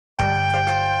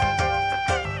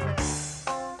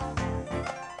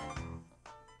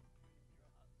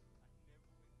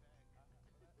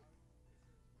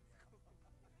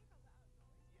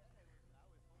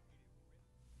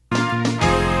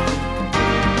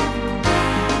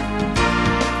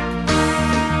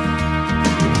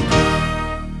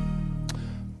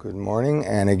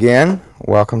morning, and again,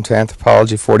 welcome to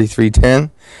Anthropology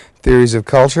 4310, Theories of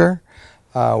Culture.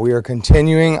 We are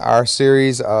continuing our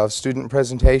series of student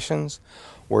presentations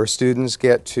where students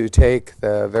get to take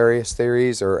the various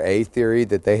theories or a theory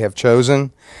that they have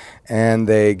chosen and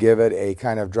they give it a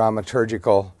kind of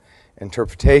dramaturgical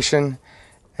interpretation,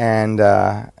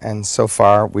 and so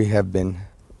far we have been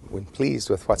pleased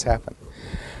with what's happened.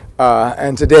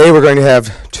 And today we're going to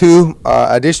have two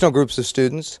additional groups of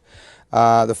students.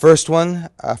 The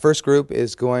first group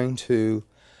is going to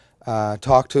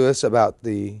talk to us about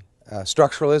the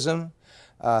structuralism.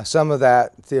 Some of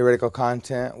that theoretical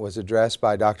content was addressed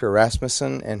by Dr.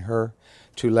 Rasmussen in her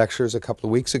two lectures a couple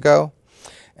of weeks ago,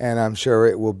 and I'm sure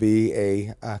it will be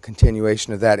a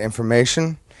continuation of that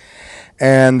information.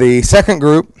 And the second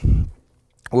group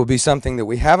will be something that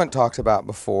we haven't talked about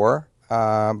before,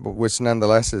 but which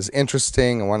nonetheless is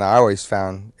interesting and one I always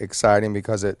found exciting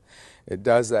because it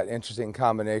does that interesting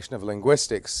combination of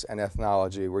linguistics and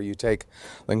ethnology where you take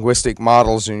linguistic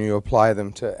models and you apply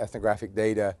them to ethnographic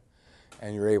data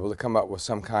and you're able to come up with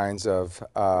some kinds of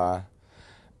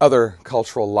other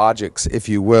cultural logics, if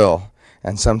you will.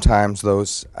 And sometimes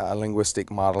those linguistic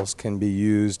models can be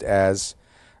used as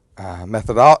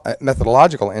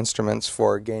methodological instruments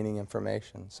for gaining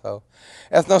information. So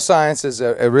ethnoscience is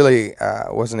really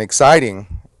was an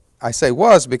exciting, I say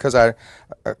was because I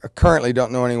currently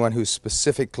don't know anyone who's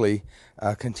specifically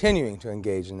continuing to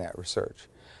engage in that research.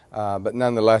 But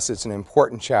nonetheless, it's an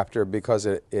important chapter because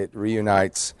it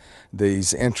reunites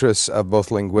these interests of both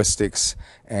linguistics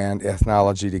and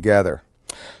ethnology together.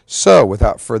 So,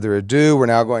 without further ado, we're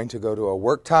now going to go to a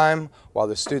work time while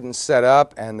the students set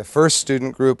up, and the first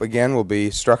student group, again, will be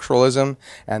structuralism,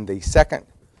 and the second,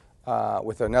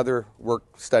 with another work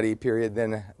study period,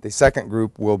 then the second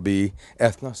group will be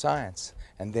ethnoscience,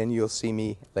 and then you'll see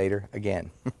me later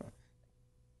again.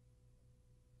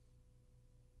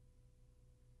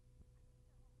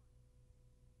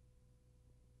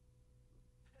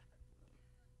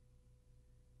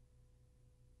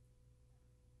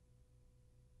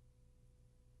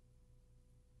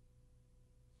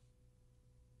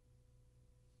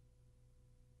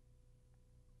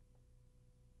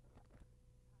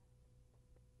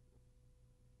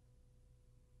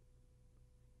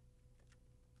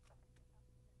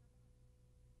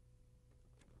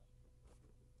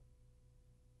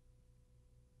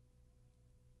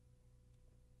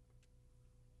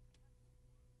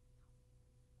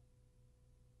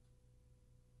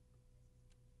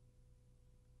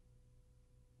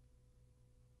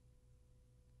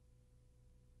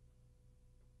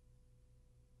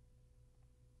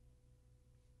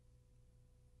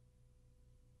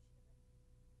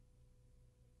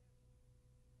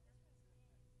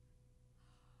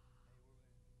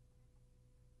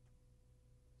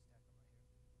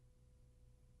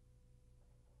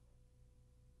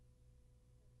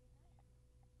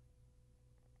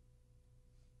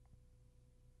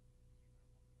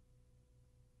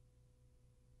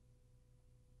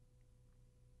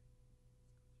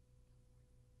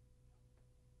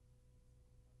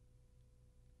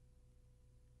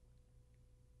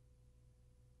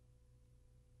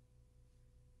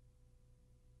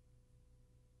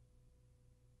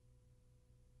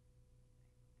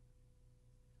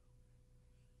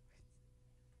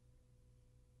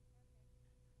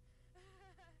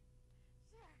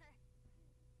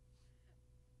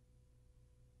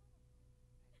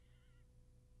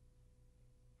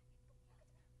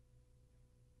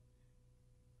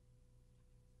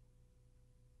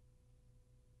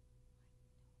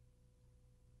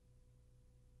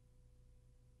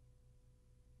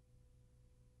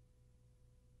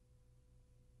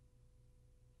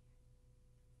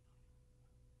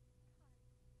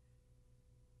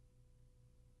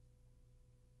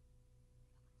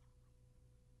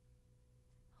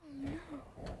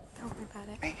 Don't worry about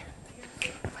it. Man,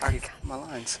 I already got my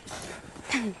lines.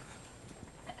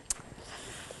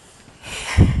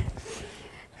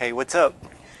 Hey, what's up?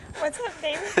 What's up,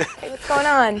 David? Hey, what's going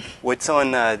on? What's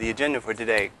on the agenda for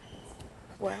today?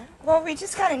 Well, we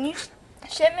just got a new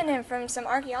shipment in from some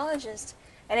archaeologists,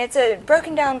 and it's a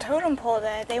broken down totem pole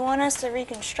that they want us to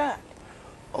reconstruct.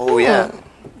 Oh, yeah.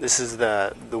 This is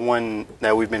the one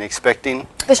that we've been expecting.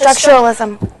 The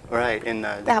structuralism. Right, and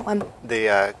That one.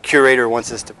 the curator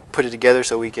wants us to put it together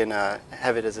so we can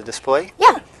have it as a display.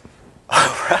 Yeah.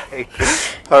 All right.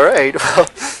 All right. Well,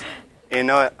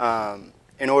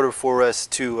 in order for us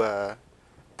to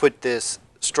put this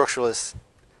structuralist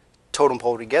totem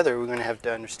pole together, we're going to have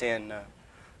to understand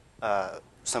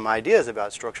some ideas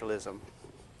about structuralism.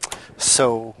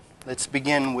 So let's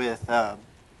begin with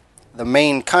the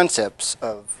main concepts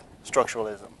of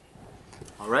structuralism.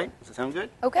 All right? Does that sound good?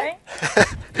 Okay.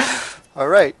 All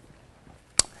right.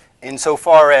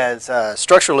 Insofar as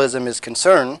structuralism is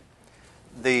concerned,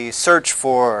 the search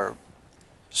for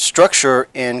structure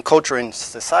in culture and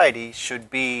society should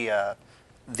be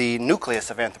the nucleus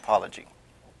of anthropology.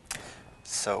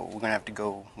 So we're going to have to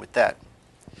go with that.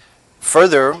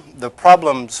 Further, the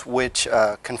problems which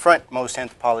confront most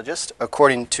anthropologists,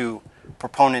 according to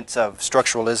proponents of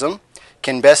structuralism,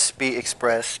 can best be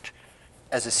expressed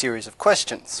as a series of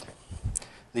questions.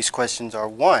 These questions are: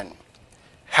 1,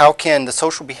 how can the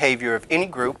social behavior of any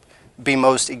group be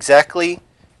most exactly,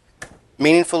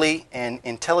 meaningfully, and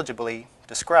intelligibly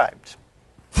described?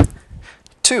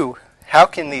 2, how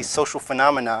can these social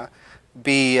phenomena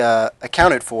be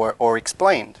accounted for or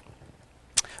explained?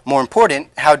 More important,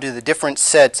 how do the different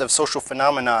sets of social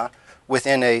phenomena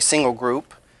within a single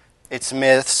group, its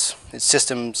myths, its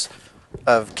systems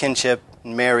of kinship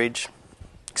and marriage,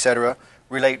 etc.,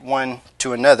 relate one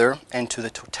to another and to the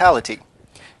totality?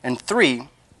 And 3,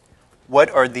 what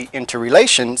are the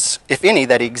interrelations, if any,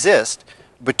 that exist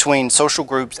between social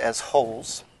groups as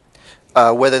wholes,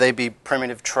 whether they be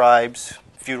primitive tribes,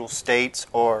 feudal states,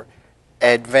 or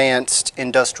advanced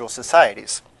industrial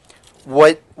societies?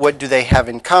 What do they have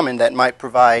in common that might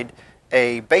provide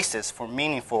a basis for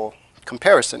meaningful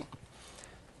comparison?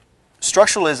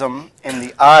 Structuralism, in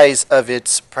the eyes of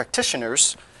its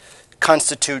practitioners,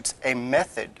 constitutes a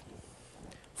method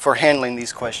for handling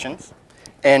these questions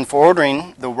and for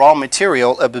ordering the raw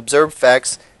material of observed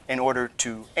facts in order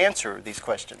to answer these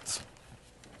questions.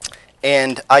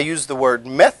 And I use the word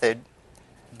method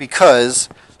because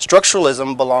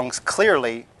structuralism belongs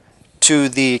clearly to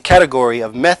the category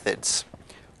of methods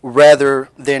rather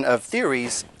than of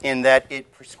theories, in that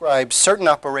it prescribes certain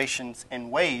operations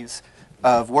and ways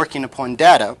of working upon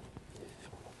data,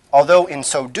 although in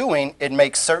so doing it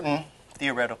makes certain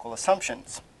theoretical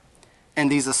assumptions.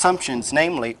 And these assumptions,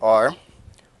 namely, are: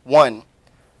 1,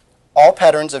 all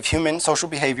patterns of human social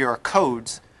behavior are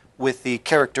codes with the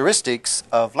characteristics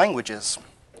of languages.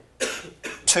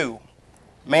 2,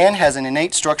 man has an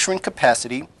innate structuring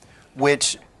capacity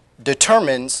which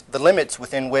determines the limits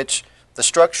within which the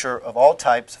structure of all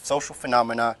types of social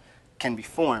phenomena can be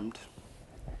formed.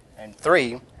 And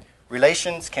 3,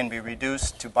 relations can be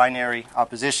reduced to binary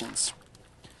oppositions.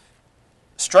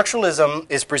 Structuralism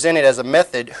is presented as a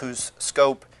method whose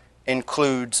scope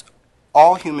includes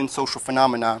all human social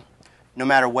phenomena, no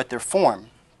matter what their form.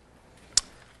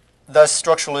 Thus,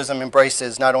 structuralism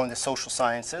embraces not only the social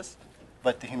sciences,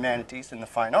 but the humanities and the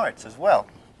fine arts as well.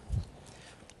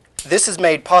 This is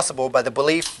made possible by the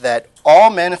belief that all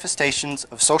manifestations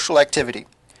of social activity,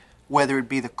 whether it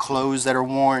be the clothes that are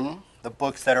worn, the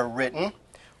books that are written,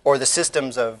 or the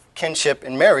systems of kinship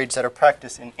and marriage that are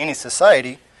practiced in any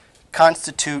society,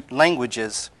 constitute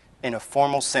languages in a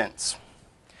formal sense.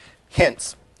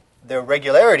 Hence, their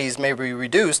regularities may be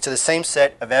reduced to the same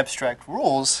set of abstract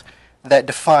rules that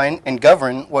define and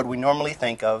govern what we normally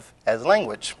think of as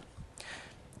language.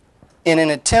 In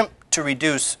an attempt to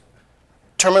reduce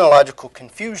terminological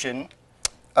confusion,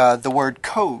 the word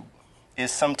code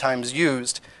is sometimes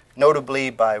used, notably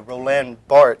by Roland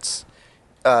Barthes,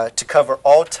 to cover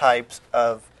all types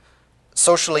of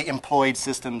socially employed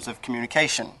systems of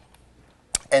communication.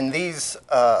 And these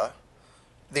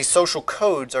social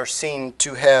codes are seen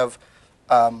to have,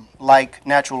 like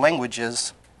natural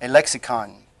languages, a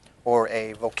lexicon or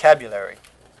a vocabulary.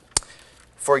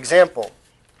 For example,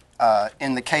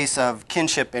 in the case of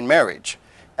kinship and marriage,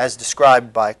 as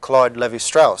described by Claude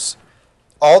Lévi-Strauss,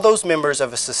 all those members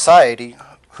of a society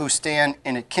who stand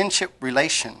in a kinship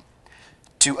relation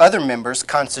to other members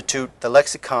constitute the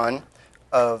lexicon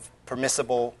of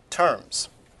permissible terms.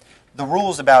 The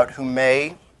rules about who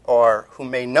may or who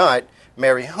may not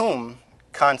marry whom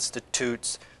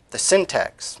constitutes the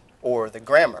syntax or the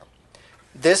grammar.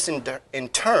 This in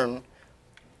turn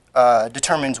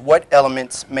determines what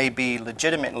elements may be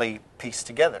legitimately pieced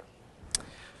together.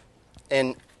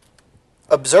 In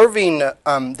observing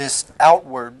this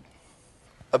outward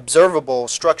observable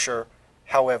structure,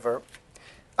 however,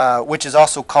 which is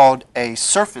also called a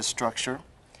surface structure,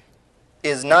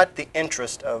 is not the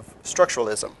interest of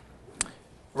structuralism.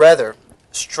 Rather,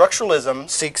 structuralism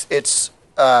seeks its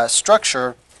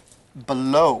structure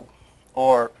below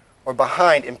or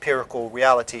behind empirical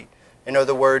reality. In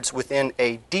other words, within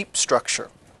a deep structure.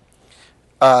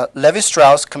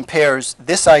 Lévi-Strauss compares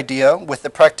this idea with the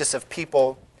practice of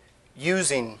people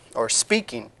using or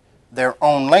speaking their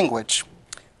own language,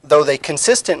 though they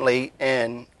consistently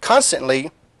and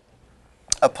constantly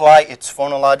apply its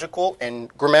phonological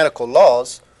and grammatical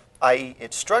laws, i.e.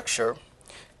 its structure.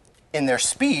 In their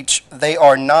speech, they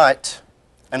are not,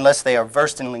 unless they are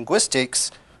versed in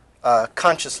linguistics,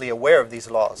 consciously aware of these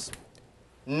laws,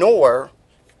 nor,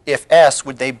 if asked,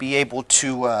 would they be able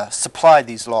to supply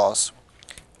these laws.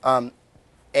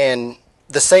 And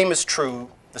the same is true,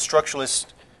 the structuralists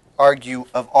argue,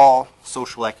 of all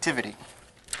social activity.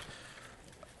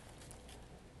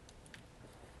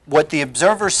 What the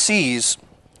observer sees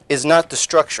is not the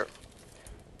structure,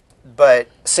 but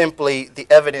simply the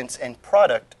evidence and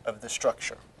product of the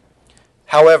structure.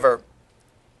 However,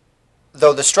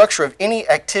 though the structure of any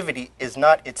activity is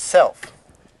not itself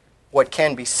what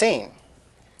can be seen,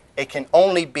 it can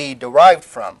only be derived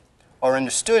from or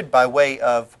understood by way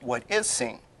of what is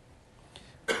seen.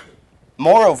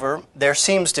 Moreover, there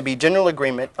seems to be general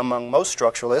agreement among most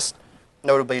structuralists,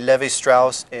 notably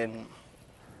Levi-Strauss and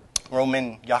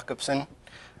Roman Jakobson,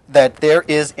 that there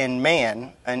is in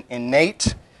man an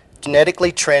innate,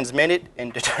 genetically transmitted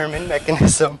and determined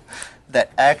mechanism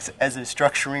that acts as a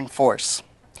structuring force.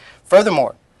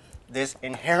 Furthermore, this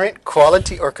inherent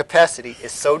quality or capacity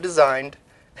is so designed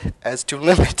as to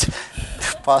limit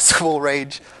the possible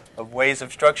range of ways of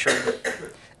structuring.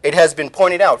 It has been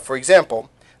pointed out, for example,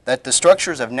 that the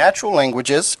structures of natural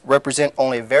languages represent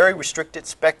only a very restricted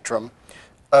spectrum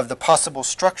of the possible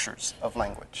structures of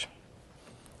language.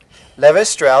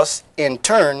 Levi-Strauss, in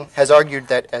turn, has argued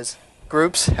that as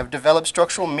groups have developed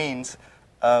structural means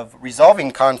of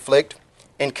resolving conflict,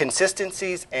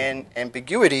 inconsistencies and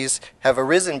ambiguities have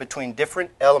arisen between different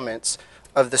elements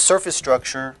of the surface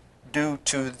structure due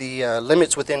to the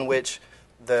limits within which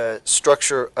the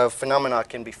structure of phenomena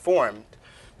can be formed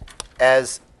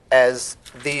as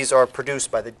these are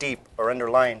produced by the deep or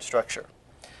underlying structure.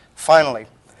 Finally,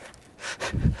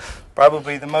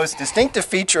 probably the most distinctive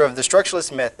feature of the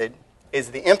structuralist method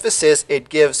is the emphasis it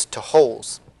gives to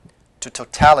wholes, to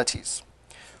totalities.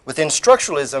 Within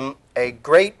structuralism, a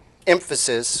great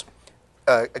emphasis,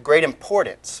 a great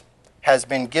importance has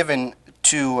been given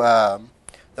to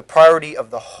the priority of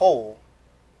the whole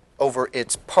over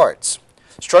its parts.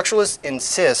 Structuralists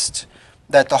insist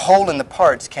that the whole and the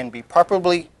parts can be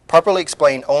properly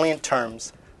explained only in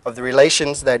terms of the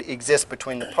relations that exist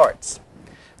between the parts.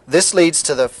 This leads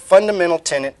to the fundamental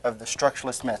tenet of the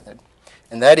structuralist method,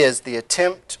 and that is the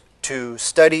attempt to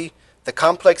study the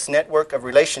complex network of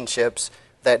relationships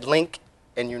that link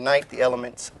and unite the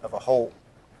elements of a whole.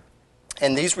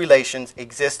 And these relations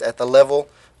exist at the level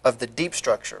of the deep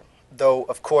structure, though,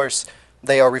 of course,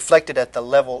 they are reflected at the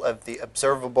level of the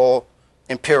observable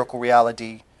empirical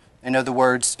reality, in other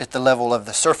words, at the level of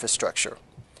the surface structure.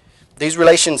 These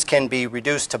relations can be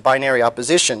reduced to binary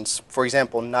oppositions, for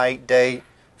example, night, day,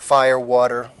 fire,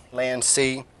 water, land,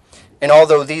 sea. And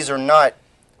although these are not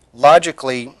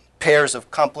logically pairs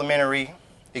of complementary,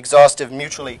 exhaustive,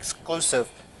 mutually exclusive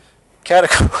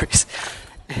categories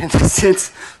in the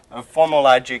sense of formal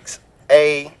logic's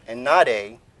A and not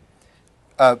A,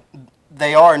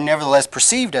 they are nevertheless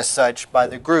perceived as such by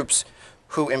the groups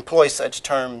who employ such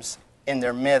terms in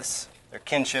their myths, their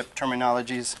kinship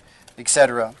terminologies,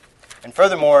 etc. And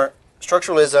furthermore,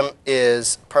 structuralism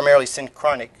is primarily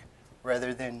synchronic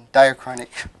rather than diachronic.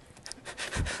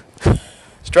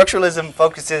 Structuralism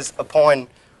focuses upon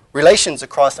relations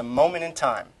across a moment in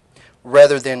time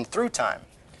rather than through time.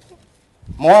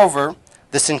 Moreover,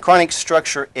 the synchronic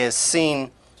structure is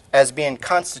seen as being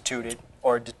constituted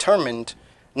or determined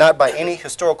not by any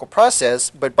historical process,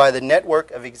 but by the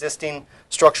network of existing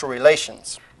structural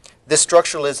relations. This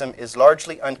structuralism is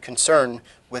largely unconcerned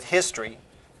with history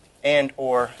and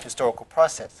or historical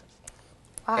processes.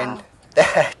 Wow. And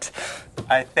that,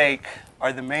 I think,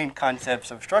 are the main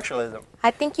concepts of structuralism.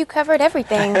 I think you covered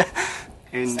everything.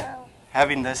 And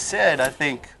having this said, I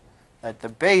think that the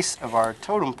base of our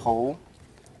totem pole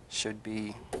should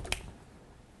be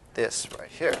this right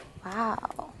here.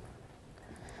 Wow.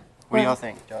 What do y'all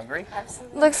think? Do y'all agree?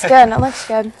 Absolutely. Looks good. It looks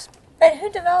good. But who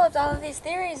developed all of these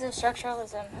theories of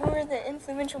structuralism? Who were the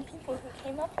influential people who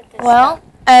came up with this Well,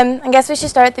 stuff? I guess we should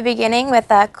start at the beginning with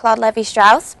Claude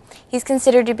Lévi-Strauss. He's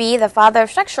considered to be the father of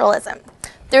structuralism.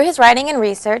 Through his writing and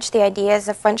research, the ideas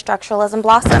of French structuralism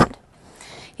blossomed.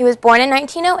 He was born in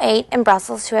 1908 in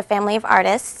Brussels to a family of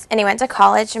artists, and he went to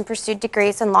college and pursued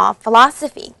degrees in law and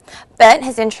philosophy. But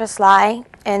his interests lie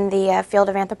in the field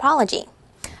of anthropology.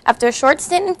 After a short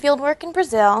stint in fieldwork in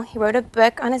Brazil, he wrote a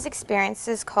book on his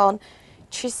experiences called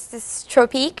Tristes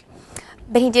Tropiques,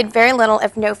 but he did very little,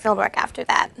 if no, fieldwork after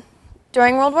that.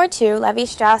 During World War II,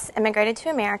 Lévi-Strauss immigrated to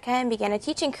America and began a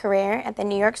teaching career at the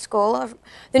New School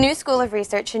of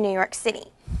Research in New York City.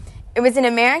 It was in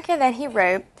America that he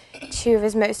wrote two of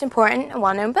his most important and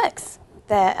well-known books,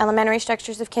 The Elementary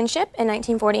Structures of Kinship in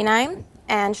 1949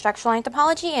 and Structural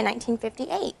Anthropology in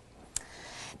 1958.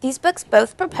 These books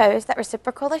both propose that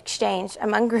reciprocal exchange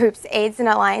among groups aids in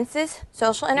alliances,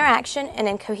 social interaction, and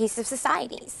in cohesive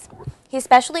societies. He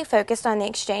especially focused on the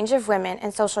exchange of women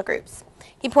in social groups.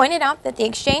 He pointed out that the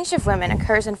exchange of women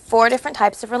occurs in 4 different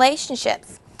types of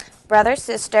relationships: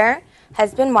 brother-sister,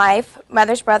 husband-wife,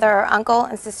 mother's brother or uncle,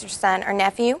 and sister's son or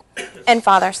nephew, and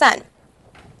father-son.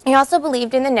 He also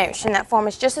believed in the notion that form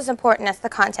is just as important as the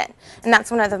content, and that's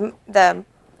one of the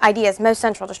ideas most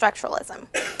central to structuralism.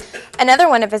 Another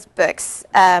one of his books,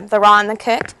 The Raw and the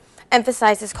Cooked,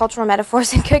 emphasizes cultural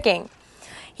metaphors in cooking.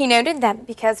 He noted that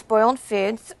because boiled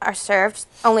foods are served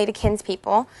only to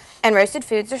kinspeople and roasted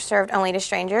foods are served only to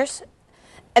strangers,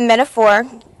 a metaphor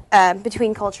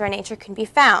between culture and nature can be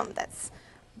found. That's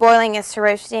boiling is to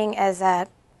roasting as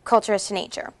culture is to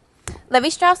nature.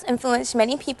 Levi-Strauss influenced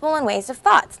many people and ways of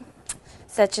thought,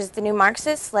 such as the New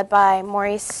Marxists led by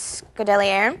Maurice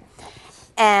Godelier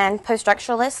and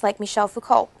post-structuralists like Michel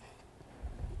Foucault.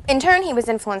 In turn, he was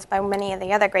influenced by many of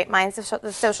the other great minds of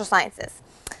the social sciences.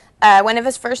 One of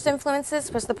his first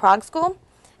influences was the Prague School,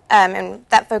 and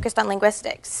that focused on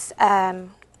linguistics.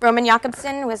 Roman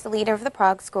Jakobson was the leader of the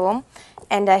Prague School,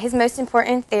 and his most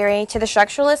important theory to the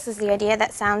structuralists is the idea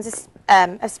that sounds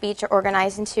of speech are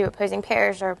organized into opposing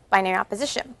pairs or binary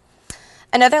opposition.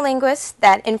 Another linguist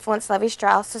that influenced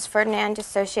Levi-Strauss was Ferdinand de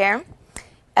Saussure.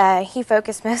 He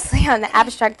focused mostly on the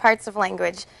abstract parts of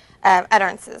language,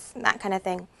 utterances, and that kind of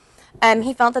thing.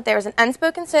 He felt that there was an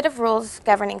unspoken set of rules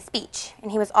governing speech,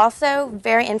 and he was also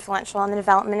very influential in the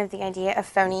development of the idea of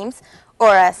phonemes,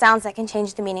 or sounds that can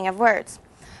change the meaning of words.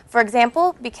 For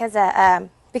example, because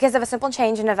of a simple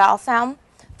change in a vowel sound,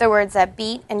 the words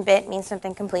beat and bit mean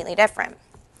something completely different.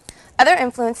 Other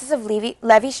influences of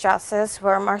Levi-Strauss's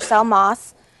were Marcel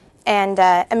Mauss and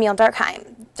Emile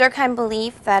Durkheim. Durkheim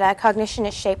believed that cognition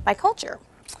is shaped by culture.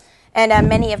 And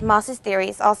many of Mauss's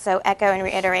theories also echo and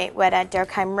reiterate what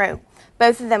Durkheim wrote.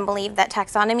 Both of them believe that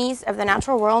taxonomies of the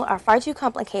natural world are far too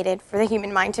complicated for the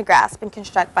human mind to grasp and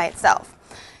construct by itself,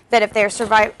 that if they're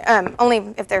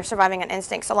only if they're surviving on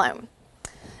instincts alone.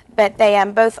 But they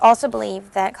both also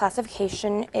believe that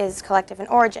classification is collective in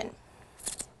origin.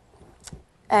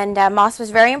 And Mauss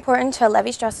was very important to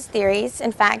Levi-Strauss's theories.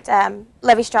 In fact,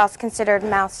 Levi-Strauss considered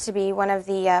Mauss to be one of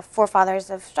the forefathers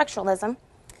of structuralism.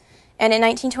 And in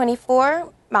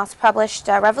 1924, Mauss published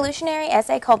a revolutionary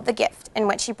essay called The Gift, in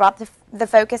which he brought the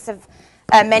focus of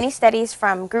many studies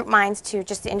from group minds to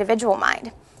just the individual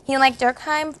mind. He, like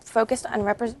Durkheim, focused on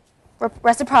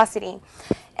reciprocity,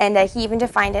 and he even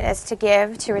defined it as to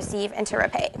give, to receive, and to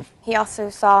repay. He also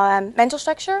saw mental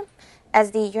structure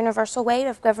as the universal way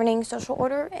of governing social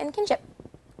order and kinship.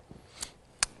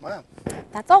 Wow.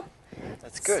 That's all.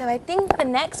 That's good. So I think the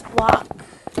next block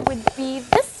would be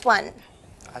this one.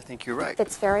 I think you're right.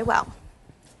 Fits very well.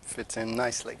 Fits in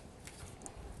nicely.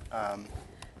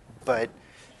 But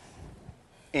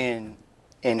in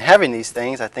having these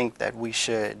things, I think that we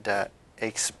should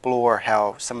explore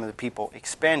how some of the people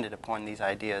expanded upon these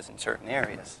ideas in certain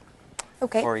areas.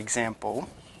 Okay. For example,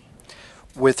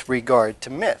 with regard to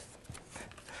myth,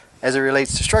 as it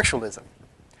relates to structuralism.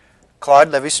 Claude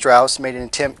Lévi-Strauss made an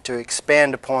attempt to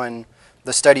expand upon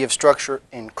the study of structure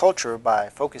in culture by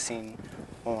focusing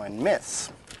on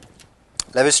myths.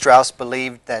 Lévi-Strauss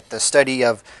believed that the study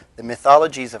of the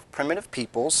mythologies of primitive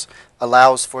peoples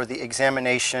allows for the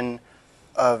examination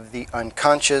of the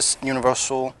unconscious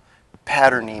universal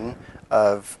patterning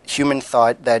of human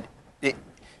thought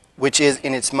which is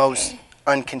in its most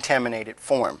uncontaminated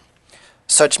form.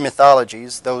 Such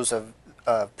mythologies, those of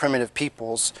primitive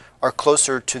peoples, are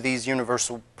closer to these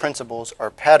universal principles or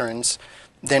patterns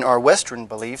than our Western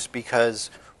beliefs, because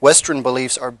Western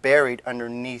beliefs are buried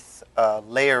underneath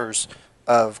layers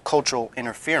of cultural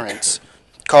interference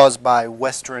caused by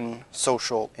Western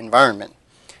social environment.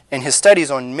 In his studies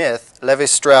on myth,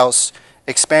 Lévi-Strauss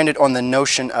expanded on the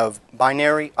notion of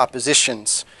binary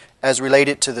oppositions as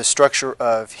related to the structure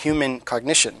of human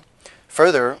cognition.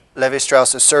 Further,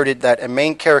 Lévi-Strauss asserted that a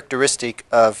main characteristic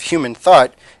of human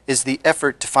thought is the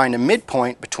effort to find a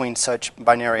midpoint between such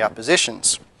binary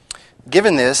oppositions.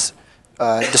 Given this,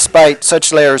 despite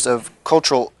such layers of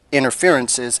cultural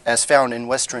interferences as found in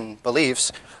Western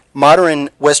beliefs, modern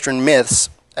Western myths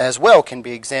as well can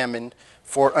be examined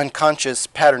for unconscious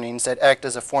patternings that act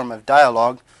as a form of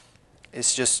dialogue.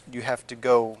 It's just you have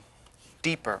to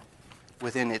deeper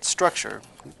within its structure.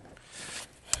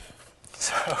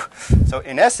 So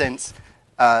in essence,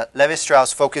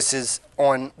 Lévi-Strauss focuses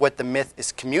on what the myth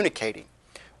is communicating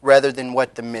rather than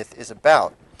what the myth is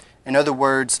about. In other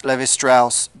words,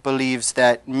 Lévi-Strauss believes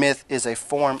that myth is a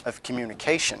form of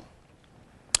communication.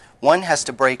 One has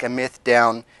to break a myth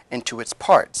down into its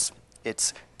parts,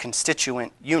 its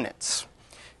constituent units.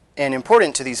 And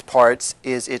important to these parts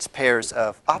is its pairs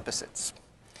of opposites.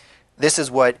 This is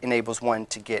what enables one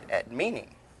to get at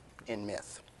meaning in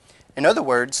myth. In other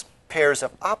words, pairs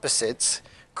of opposites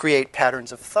create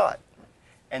patterns of thought,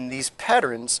 and these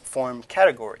patterns form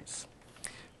categories.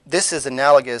 This is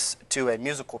analogous to a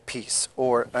musical piece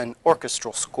or an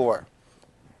orchestral score.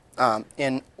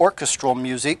 In orchestral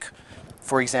music,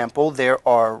 for example, there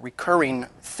are recurring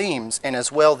themes, and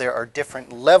as well there are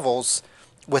different levels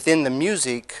within the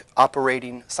music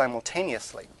operating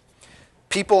simultaneously.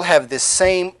 People have this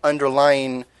same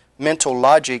underlying mental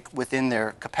logic within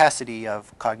their capacity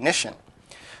of cognition.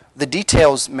 The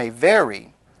details may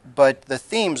vary, but the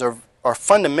themes are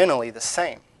fundamentally the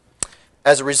same.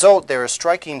 As a result, there are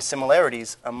striking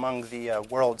similarities among the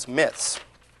world's myths.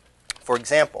 For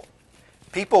example,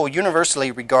 people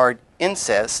universally regard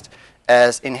incest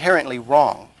as inherently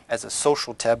wrong, as a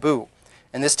social taboo.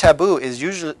 And this taboo is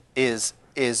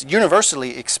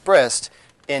universally expressed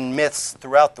in myths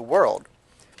throughout the world.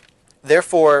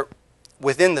 Therefore,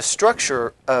 within the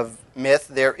structure of myth,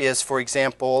 there is, for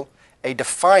example, a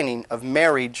defining of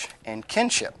marriage and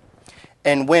kinship.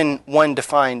 And when one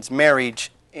defines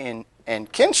marriage and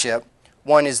kinship,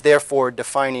 one is therefore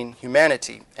defining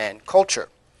humanity and culture.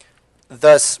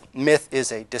 Thus, myth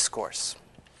is a discourse.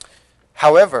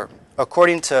 However,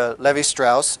 according to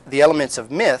Levi-Strauss, the elements of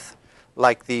myth,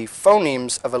 like the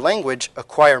phonemes of a language,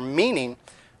 acquire meaning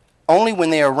only when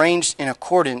they are arranged in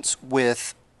accordance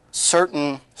with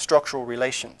certain structural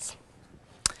relations.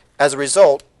 As a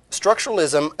result,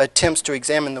 structuralism attempts to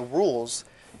examine the rules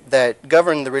that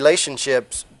govern the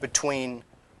relationships between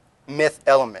myth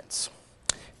elements.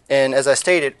 And as I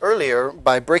stated earlier,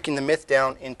 by breaking the myth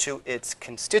down into its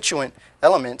constituent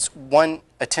elements, one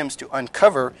attempts to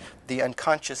uncover the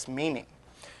unconscious meaning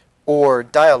or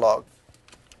dialogue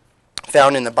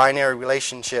found in the binary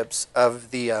relationships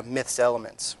of the myth's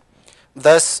elements.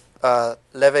 Thus,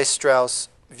 Levi-Strauss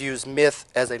views myth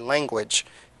as a language,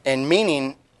 and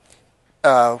meaning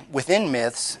within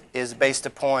myths is based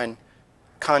upon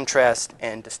contrast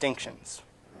and distinctions.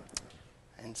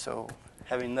 And so,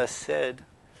 having thus said,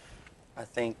 I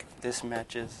think this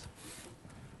matches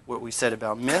what we said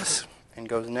about myths and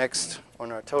goes next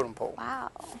on our totem pole. Wow.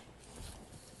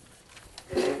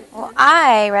 Well,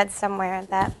 I read somewhere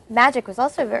that magic was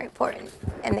also very important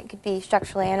and it could be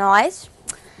structurally analyzed.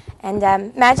 And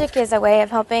magic is a way of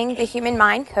helping the human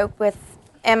mind cope with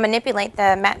and manipulate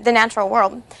the natural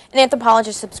world. An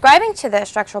anthropologist subscribing to the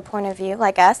structural point of view,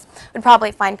 like us, would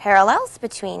probably find parallels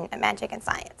between magic and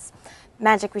science.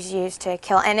 Magic was used to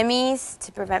kill enemies,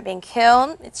 to prevent being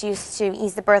killed. It's used to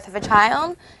ease the birth of a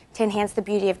child, to enhance the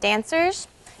beauty of dancers,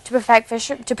 to protect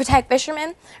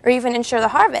fishermen, or even ensure the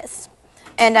harvest.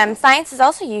 And science is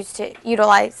also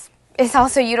utilized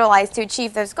to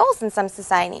achieve those goals in some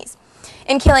societies.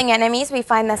 In killing enemies, we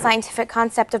find the scientific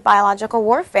concept of biological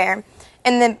warfare.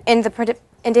 And in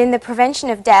the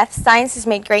prevention of death, science has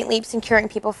made great leaps in curing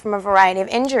people from a variety of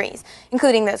injuries,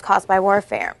 including those caused by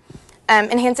warfare.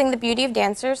 Enhancing the beauty of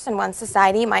dancers in one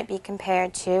society might be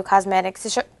compared to cosmetic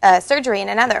surgery in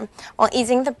another, while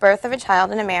easing the birth of a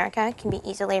child in America can be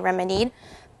easily remedied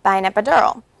by an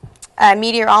epidural.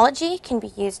 Meteorology can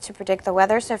be used to predict the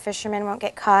weather so fishermen won't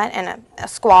get caught in a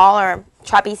squall or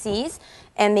choppy seas,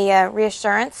 and the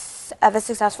reassurance of a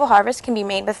successful harvest can be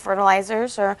made with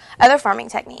fertilizers or other farming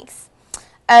techniques.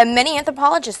 Many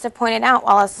anthropologists have pointed out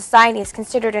while a society is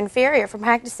considered inferior for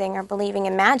practicing or believing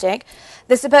in magic,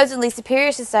 the supposedly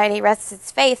superior society rests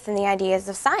its faith in the ideas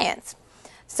of science.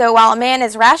 So while a man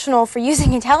is rational for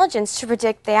using intelligence to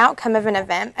predict the outcome of an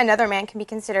event, another man can be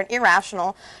considered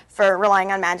irrational for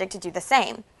relying on magic to do the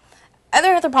same.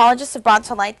 Other anthropologists have brought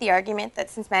to light the argument that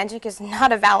since magic is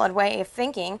not a valid way of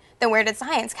thinking, then where did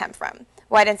science come from?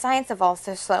 Why did science evolve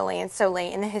so slowly and so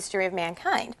late in the history of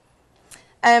mankind?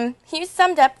 He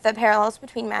summed up the parallels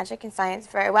between magic and science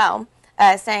very well,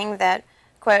 saying that,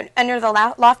 quote, under the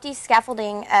lofty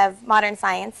scaffolding of modern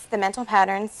science, the mental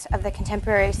patterns of the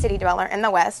contemporary city dweller in the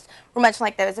West were much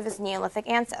like those of his Neolithic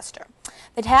ancestor.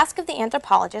 The task of the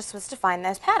anthropologist was to find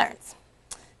those patterns.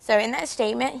 So in that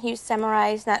statement, he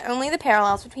summarized not only the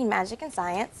parallels between magic and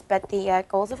science, but the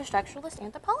goals of a structuralist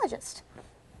anthropologist.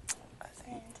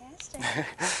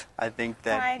 Fantastic. I think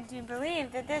that... I do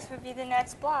believe that this would be the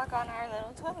next block on our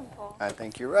little totem pole. I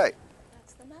think you're right.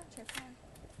 That's the magic one.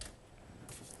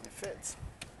 It fits.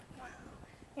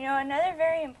 You know, another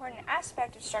very important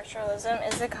aspect of structuralism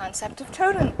is the concept of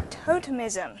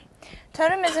totemism.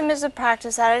 Totemism is a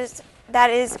practice that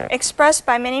is expressed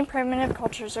by many primitive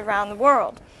cultures around the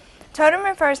world. Totem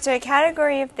refers to a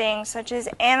category of things such as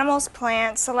animals,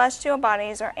 plants, celestial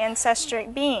bodies, or ancestral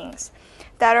beings.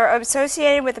 that are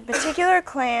associated with a particular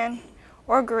clan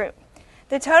or group.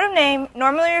 The totem name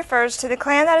normally refers to the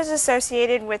clan that is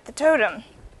associated with the totem.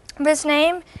 This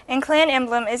name and clan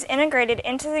emblem is integrated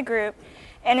into the group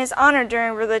and is honored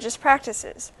during religious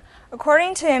practices.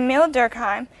 According to Emil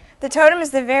Durkheim, the totem is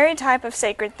the very type of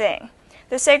sacred thing.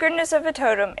 The sacredness of a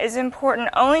totem is important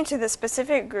only to the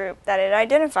specific group that it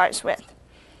identifies with.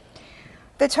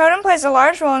 The totem plays a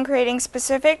large role in creating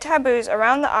specific taboos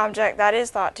around the object that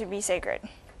is thought to be sacred.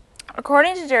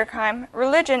 According to Durkheim,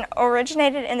 religion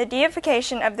originated in the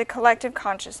deification of the collective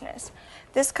consciousness.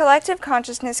 This collective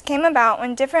consciousness came about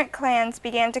when different clans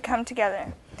began to come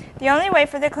together. The only way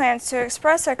for the clans to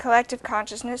express their collective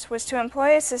consciousness was to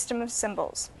employ a system of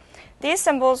symbols. These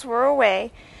symbols were a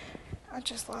way,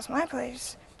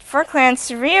 for clans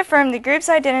to reaffirm the group's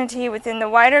identity within the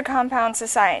wider compound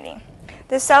society.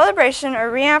 The celebration or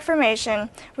reaffirmation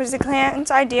was the clan's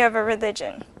idea of a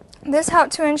religion. This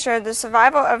helped to ensure the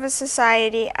survival of a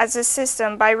society as a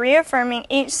system by reaffirming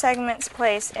each segment's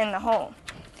place in the whole.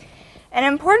 An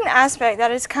important aspect that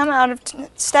has come out of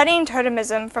studying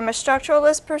totemism from a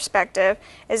structuralist perspective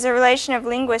is the relation of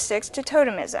linguistics to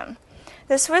totemism.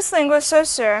 The Swiss linguist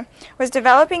Saussure was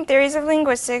developing theories of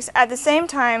linguistics at the same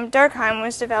time Durkheim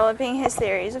was developing his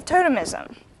theories of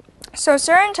totemism.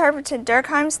 Saussure interpreted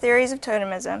Durkheim's theories of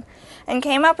totemism and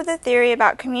came up with a theory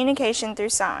about communication through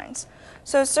signs.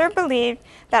 Saussure believed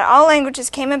that all languages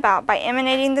came about by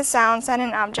emanating the sounds that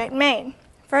an object made.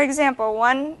 For example,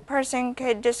 one person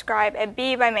could describe a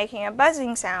bee by making a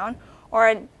buzzing sound,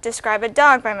 or describe a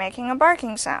dog by making a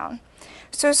barking sound.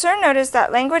 Saussure noticed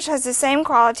that language has the same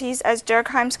qualities as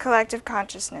Durkheim's collective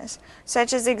consciousness,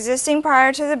 such as existing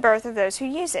prior to the birth of those who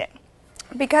use it.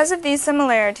 Because of these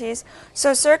similarities,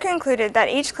 Saussure concluded that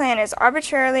each clan is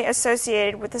arbitrarily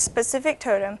associated with a specific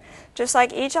totem, just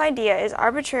like each idea is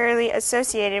arbitrarily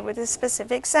associated with a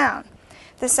specific sound.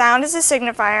 The sound is a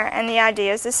signifier and the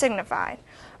idea is the signified.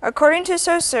 According to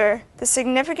Saussure, the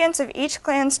significance of each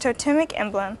clan's totemic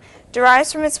emblem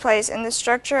derives from its place in the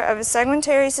structure of a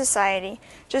segmentary society,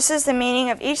 just as the meaning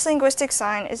of each linguistic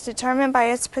sign is determined by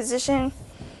its position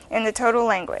in the total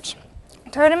language.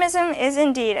 Totemism is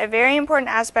indeed a very important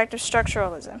aspect of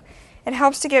structuralism. It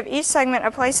helps to give each segment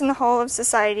a place in the whole of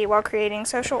society while creating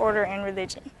social order and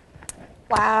religion.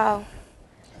 Wow.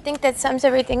 I think that sums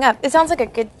everything up. It sounds like a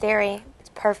good theory. It's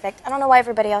perfect. I don't know why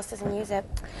everybody else doesn't use it.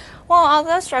 Well,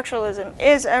 although structuralism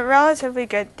is a relatively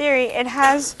good theory, it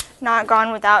has not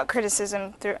gone without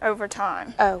criticism over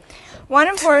time. Oh. One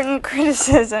important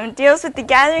criticism deals with the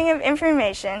gathering of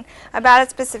information about a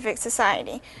specific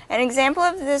society. An example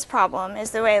of this problem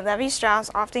is the way Levi-Strauss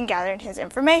often gathered his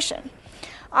information.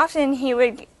 Often he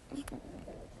would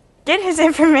get his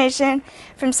information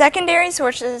from secondary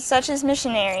sources such as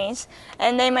missionaries,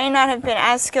 and they may not have been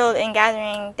as skilled in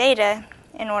gathering data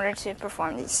in order to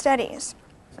perform these studies.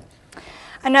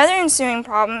 Another ensuing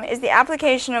problem is the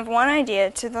application of one idea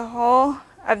to the whole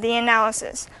of the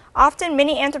analysis. Often,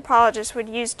 many anthropologists would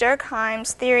use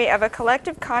Durkheim's theory of a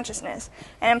collective consciousness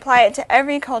and apply it to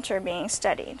every culture being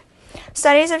studied.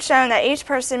 Studies have shown that each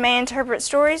person may interpret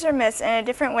stories or myths in a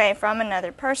different way from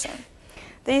another person.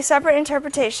 These separate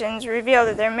interpretations reveal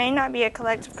that there may not be a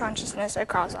collective consciousness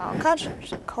across all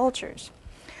cultures.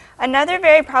 Another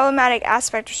very problematic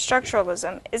aspect of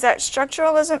structuralism is that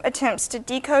structuralism attempts to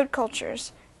decode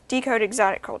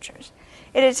exotic cultures.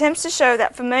 It attempts to show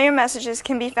that familiar messages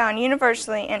can be found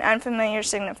universally in unfamiliar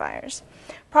signifiers.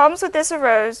 Problems with this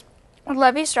arose with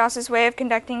Levi-Strauss's way of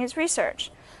conducting his research.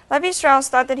 Levi-Strauss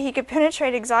thought that he could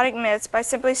penetrate exotic myths by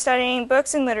simply studying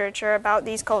books and literature about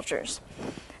these cultures.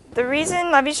 The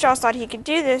reason Levi-Strauss thought he could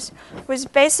do this was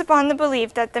based upon the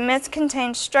belief that the myths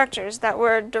contained structures that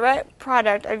were a direct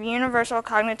product of universal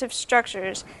cognitive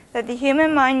structures that the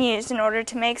human mind used in order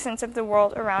to make sense of the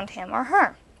world around him or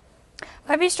her.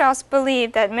 Levi-Strauss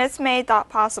believed that myths made thought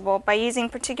possible by using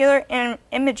particular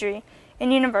imagery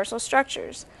in universal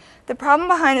structures. The problem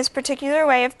behind this particular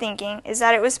way of thinking is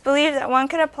that it was believed that one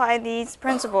could apply these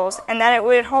principles and that it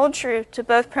would hold true to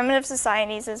both primitive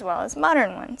societies as well as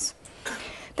modern ones.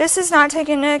 This does not take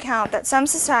into account that some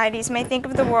societies may think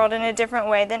of the world in a different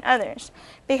way than others.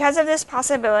 Because of this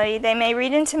possibility, they may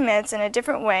read into myths in a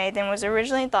different way than was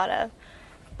originally thought of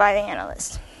by the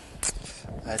analyst.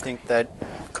 I think that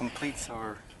completes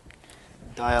our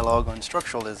dialogue on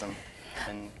structuralism,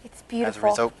 and It's beautiful. as a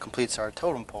result completes our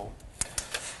totem pole.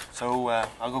 So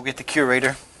I'll go get the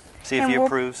curator, see if And he we'll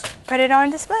approves. Put it on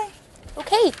display.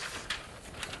 Okay.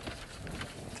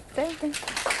 Very good.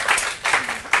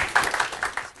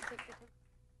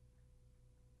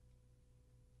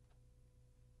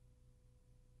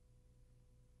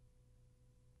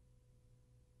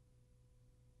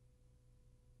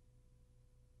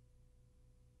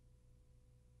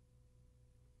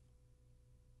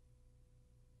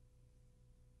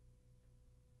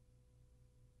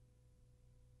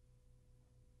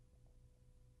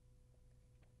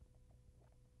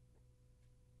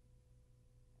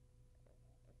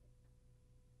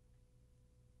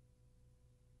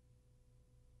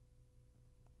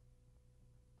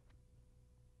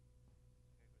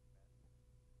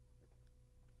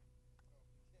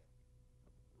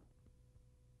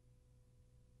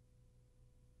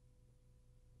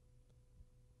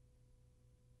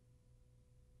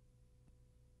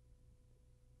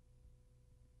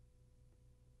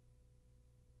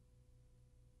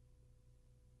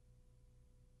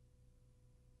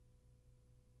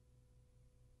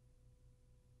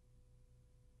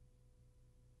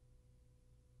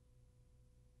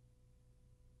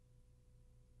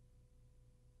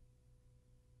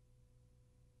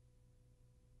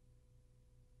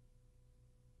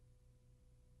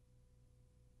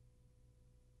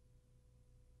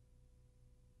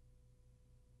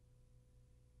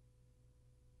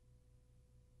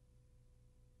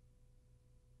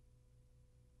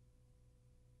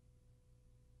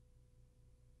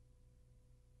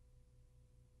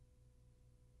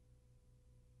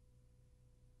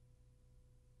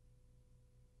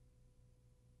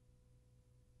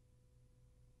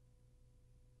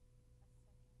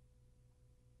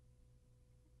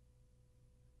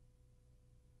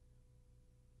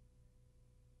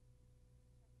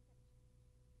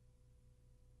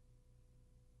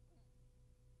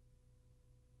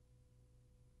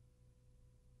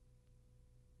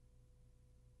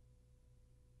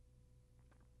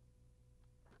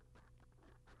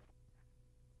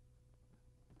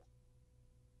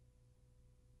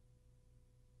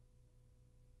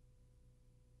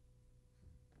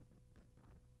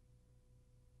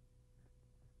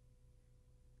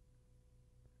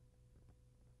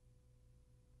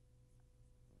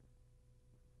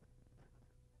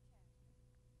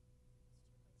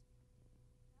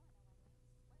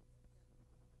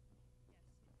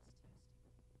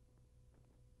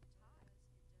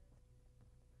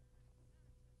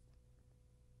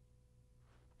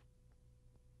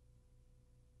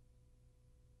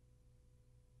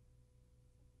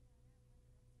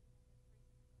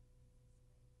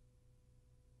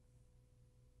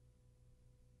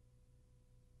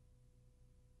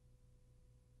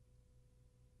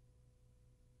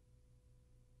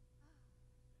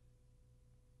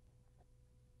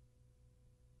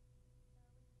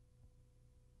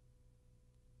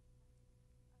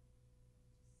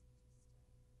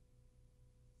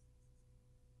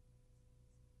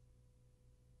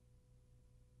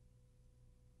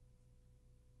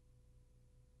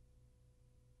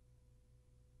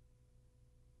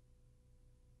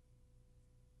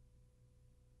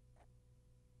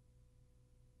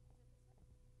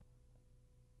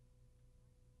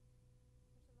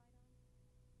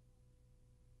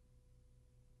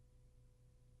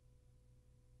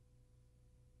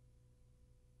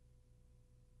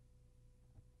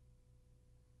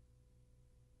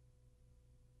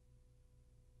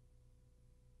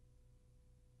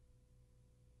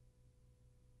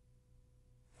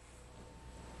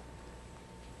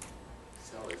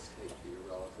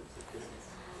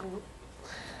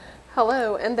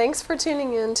 Hello, and thanks for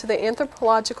tuning in to the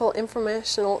Anthropological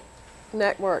Informational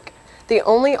Network, the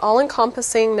only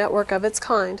all-encompassing network of its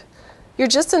kind. You're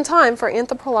just in time for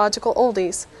Anthropological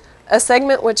Oldies, a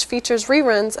segment which features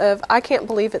reruns of I Can't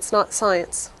Believe It's Not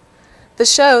Science, the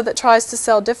show that tries to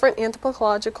sell different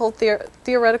anthropological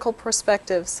theoretical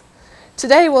perspectives.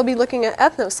 Today we'll be looking at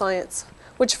ethnoscience,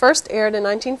 which first aired in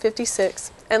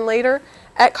 1956, and later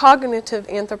at cognitive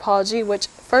anthropology, which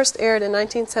first aired in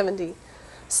 1970.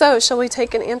 So, shall we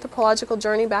take an anthropological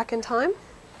journey back in time?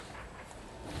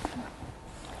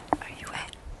 Are you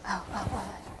wet?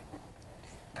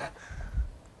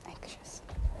 Anxious.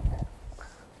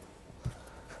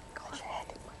 Go ahead.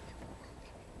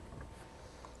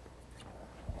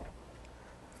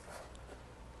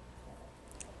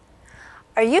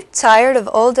 Are you tired of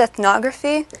old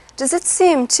ethnography? Does it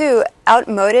seem too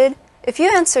outmoded? If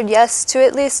you answered yes to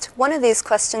at least one of these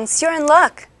questions, you're in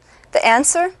luck. The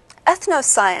answer?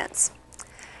 Ethnoscience.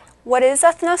 What is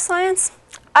ethnoscience?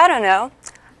 I don't know,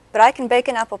 but I can bake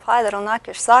an apple pie that'll knock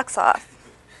your socks off.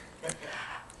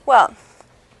 Well,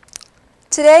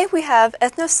 today we have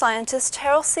ethnoscientist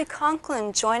Harold C.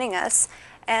 Conklin joining us,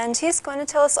 and he's going to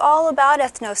tell us all about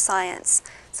ethnoscience.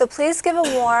 So please give a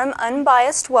warm,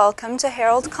 unbiased welcome to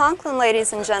Harold Conklin,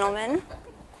 ladies and gentlemen.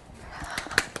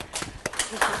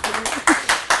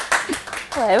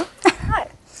 Hello. Hi.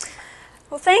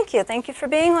 Well, thank you. Thank you for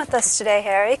being with us today,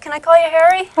 Harry. Can I call you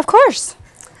Harry? Of course.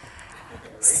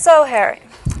 So, Harry,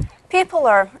 people,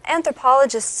 or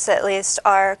anthropologists at least,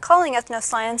 are calling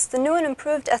ethnoscience the new and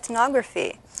improved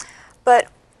ethnography. But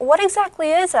what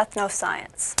exactly is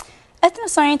ethnoscience?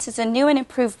 Ethnoscience is a new and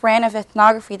improved brand of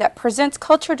ethnography that presents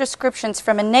cultural descriptions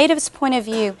from a native's point of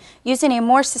view using a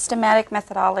more systematic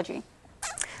methodology.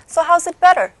 So how's it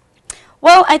better?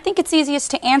 Well, I think it's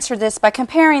easiest to answer this by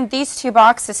comparing these two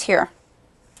boxes here.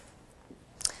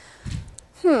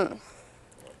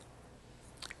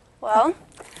 Well,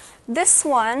 this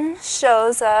one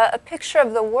shows a picture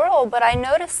of the world, but I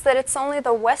noticed that it's only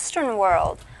the Western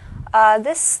world.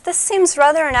 This seems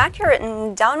rather inaccurate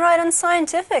and downright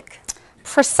unscientific.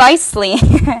 Precisely.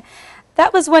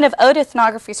 That was one of old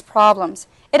ethnography's problems.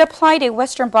 It applied a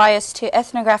Western bias to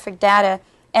ethnographic data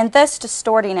and thus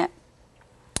distorting it.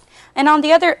 And on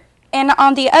the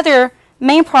other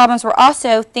main problems were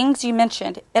also things you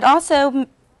mentioned.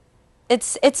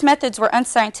 Its methods were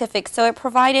unscientific, so it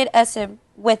provided us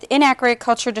with inaccurate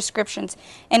culture descriptions.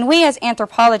 And we as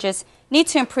anthropologists need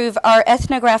to improve our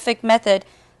ethnographic method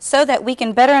so that we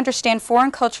can better understand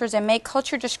foreign cultures and make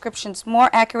culture descriptions more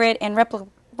accurate and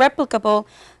replicable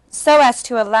so as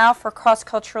to allow for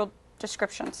cross-cultural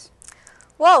descriptions.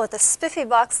 Well, with a spiffy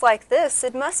box like this,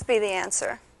 it must be the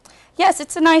answer. Yes,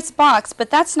 it's a nice box, but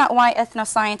that's not why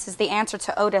ethnoscience is the answer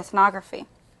to old ethnography.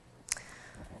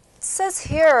 It says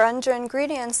here under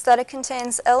ingredients that it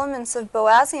contains elements of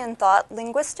Boasian thought,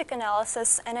 linguistic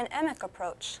analysis, and an emic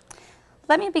approach.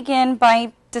 Let me begin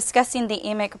by discussing the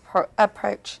emic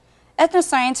approach.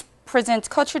 Ethnoscience presents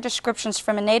culture descriptions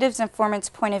from a native's informant's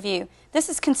point of view. This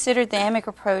is considered the emic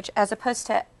approach as opposed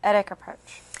to etic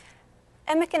approach.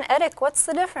 Emic and etic, what's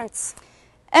the difference?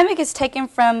 Emic is taken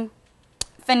from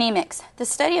phonemics, the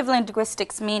study of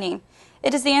linguistics meaning.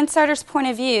 It is the insider's point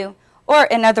of view, or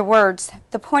in other words,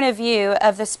 the point of view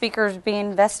of the speakers being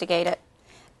investigated.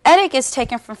 Etic is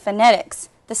taken from phonetics,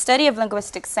 the study of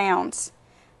linguistic sounds.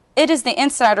 It is the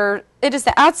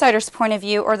outsider's point of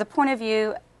view, or the point of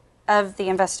view of the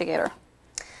investigator.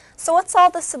 So what's all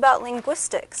this about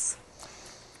linguistics?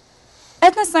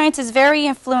 Ethnoscience is very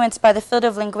influenced by the field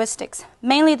of linguistics,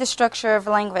 mainly the structure of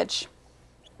language.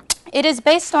 It is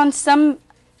based on some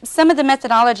of the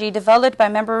methodology developed by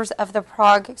members of the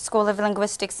Prague School of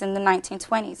Linguistics in the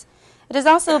 1920s. It is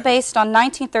also based on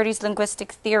 1930s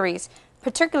linguistic theories,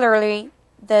 particularly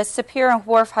the Sapir and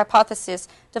Whorf hypothesis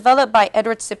developed by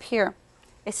Edward Sapir,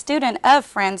 a student of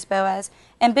Franz Boas,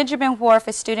 and Benjamin Whorf,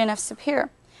 a student of Sapir.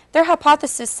 Their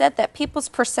hypothesis said that people's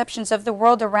perceptions of the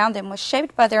world around them was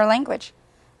shaped by their language.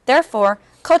 Therefore,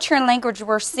 culture and language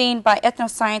were seen by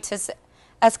ethnoscientists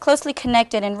as closely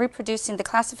connected in reproducing the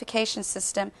classification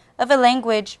system of a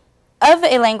language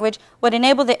would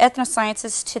enable the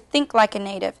ethnoscientists to think like a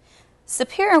native.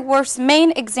 Sapir and Whorf's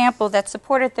main example that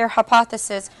supported their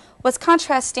hypothesis was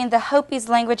contrasting the Hopi's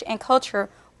language and culture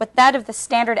with that of the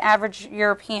standard average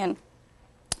European,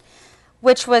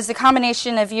 which was a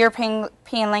combination of European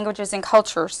languages and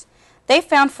cultures. They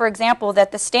found, for example,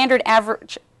 that the standard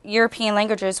average European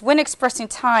languages, when expressing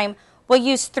time, will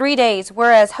use 3 days,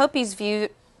 whereas Hopi's view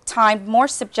time more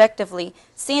subjectively,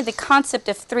 seeing the concept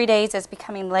of 3 days as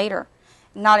becoming later,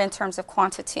 not in terms of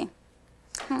quantity.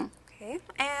 Okay,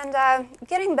 and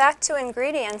getting back to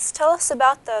ingredients, tell us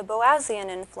about the Boasian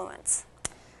influence.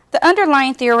 The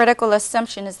underlying theoretical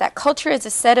assumption is that culture is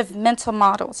a set of mental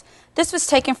models. This was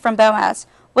taken from Boas.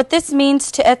 What this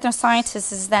means to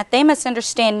ethnoscientists is that they must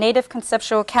understand native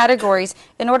conceptual categories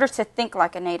in order to think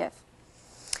like a native.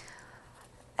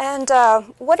 And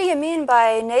what do you mean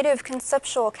by native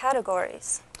conceptual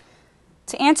categories?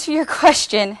 To answer your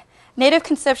question, native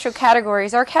conceptual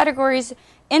categories are categories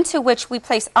into which we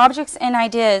place objects and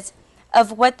ideas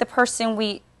of what the person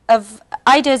we of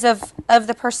ideas of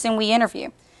the person we interview.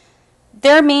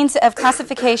 Their means of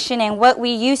classification and what we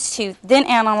use to then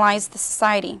analyze the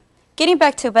society. Getting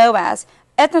back to Boas,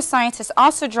 ethnoscientist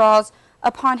also draws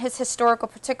upon his historical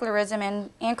particularism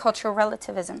and cultural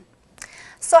relativism.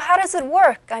 So how does it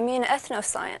work? I mean,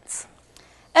 ethnoscience.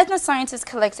 Ethnoscientists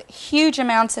collect huge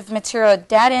amounts of material,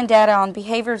 data on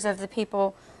behaviors of the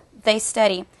people they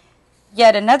study,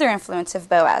 yet another influence of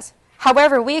Boas.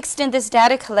 However, we extend this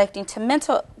data collecting to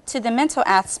the mental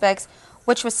aspects,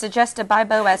 which was suggested by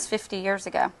Boas 50 years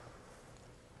ago.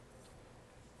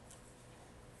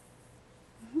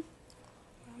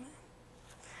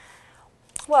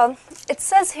 Well, it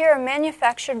says here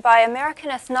manufactured by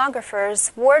American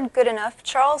ethnographers Ward Goodenough,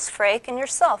 Charles Frake, and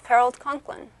yourself, Harold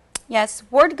Conklin. Yes,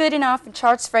 Ward Goodenough and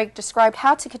Charles Frake described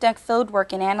how to conduct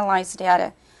fieldwork and analyze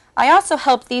data. I also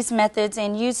helped these methods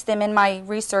and used them in my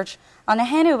research on the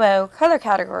Hanuo color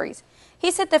categories.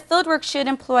 He said that fieldwork should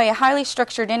employ a highly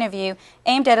structured interview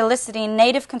aimed at eliciting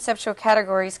native conceptual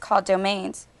categories called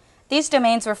domains. These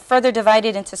domains were further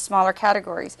divided into smaller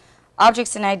categories.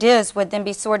 Objects and ideas would then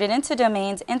be sorted into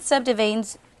domains and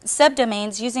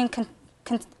subdomains using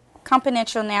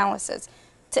componential analysis.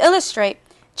 To illustrate,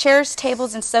 chairs,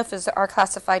 tables, and sofas are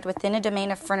classified within a domain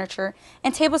of furniture,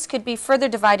 and tables could be further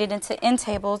divided into end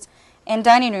tables and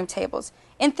dining room tables.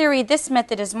 In theory, this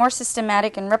method is more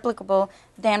systematic and replicable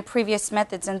than previous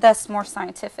methods, and thus more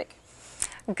scientific.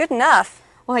 Good enough.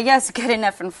 Well, yes, good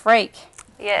enough in Frake.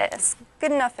 Yes,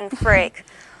 good enough in Frake.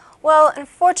 Well,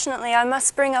 unfortunately, I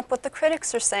must bring up what the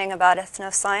critics are saying about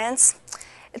ethnoscience.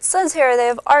 It says here they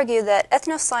have argued that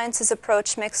ethnoscience's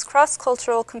approach makes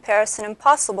cross-cultural comparison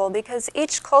impossible because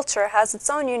each culture has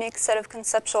its own unique set of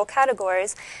conceptual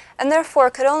categories and therefore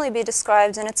could only be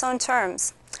described in its own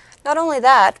terms. Not only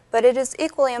that, but it is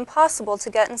equally impossible to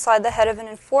get inside the head of an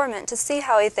informant to see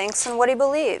how he thinks and what he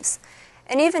believes.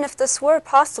 And even if this were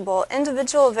possible,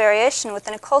 individual variation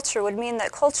within a culture would mean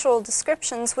that cultural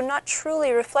descriptions would not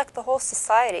truly reflect the whole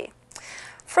society.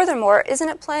 Furthermore, isn't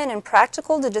it plain and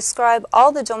practical to describe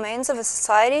all the domains of a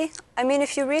society? I mean,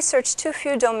 if you research too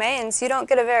few domains, you don't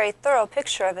get a very thorough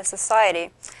picture of a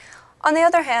society. On the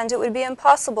other hand, it would be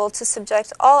impossible to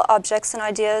subject all objects and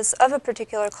ideas of a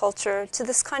particular culture to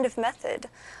this kind of method.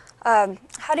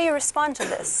 How do you respond to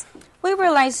this? We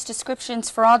realized descriptions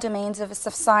for all domains of a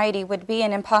society would be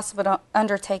an impossible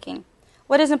undertaking.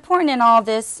 What is important in all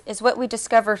this is what we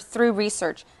discover through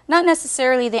research, not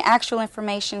necessarily the actual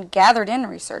information gathered in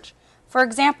research. For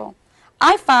example,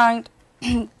 I found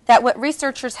that what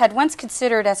researchers had once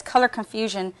considered as color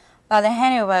confusion by the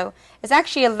Hanuo is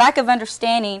actually a lack of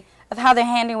understanding of how the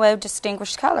Hanuo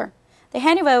distinguished color. The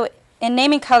Hanuo, in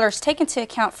naming colors, take into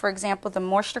account, for example, the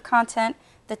moisture content,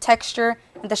 the texture,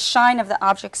 and the shine of the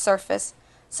object's surface.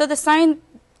 So the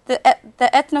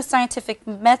ethnoscientific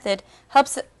method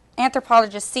helps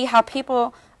anthropologists see how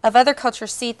people of other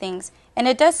cultures see things, and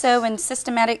it does so in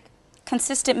systematic,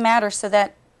 consistent manner so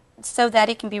that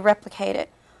it can be replicated.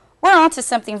 We're onto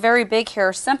something very big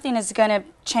here. Something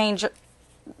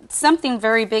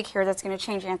very big here that's going to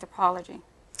change anthropology.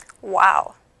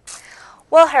 Wow.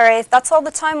 Well, Harry, that's all the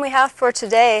time we have for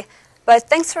today. But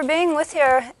thanks for being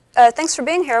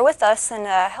here with us and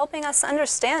helping us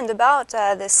understand about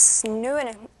this new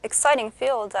and exciting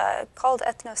field called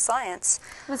ethnoscience.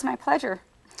 It was my pleasure.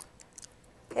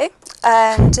 Okay,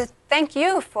 and thank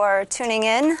you for tuning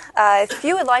in. If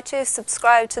you would like to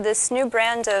subscribe to this new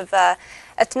brand of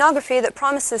ethnography that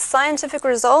promises scientific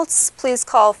results, please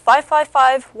call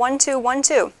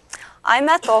 555-1212. I'm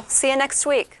Ethel. See you next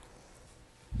week.